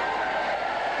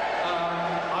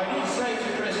 I did say to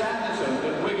Chris Anderson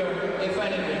that Wigan, if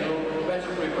anything, look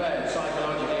better prepared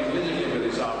psychologically physically with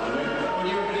this afternoon.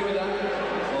 Would you agree with that?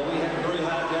 Well, we had a very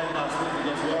hard game last week.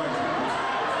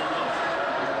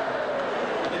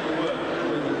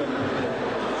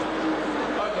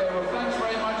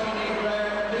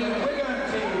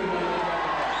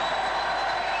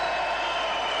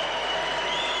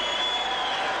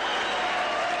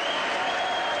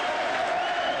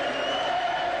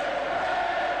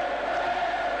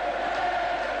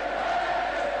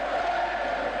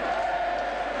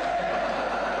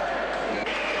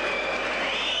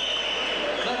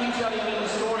 tell you a little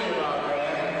story about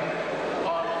Graham.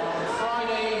 On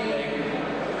Friday evening,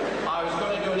 I was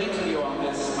going to do an interview on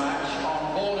this match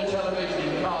on Border Television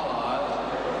in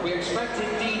Carlisle. We expected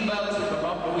Dean Bell to come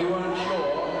up, but we weren't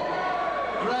sure.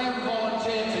 Graham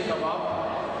volunteered to come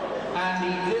up, and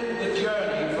he did the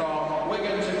journey from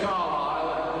Wigan to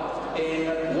Carlisle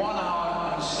in 1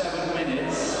 hour and 7 minutes.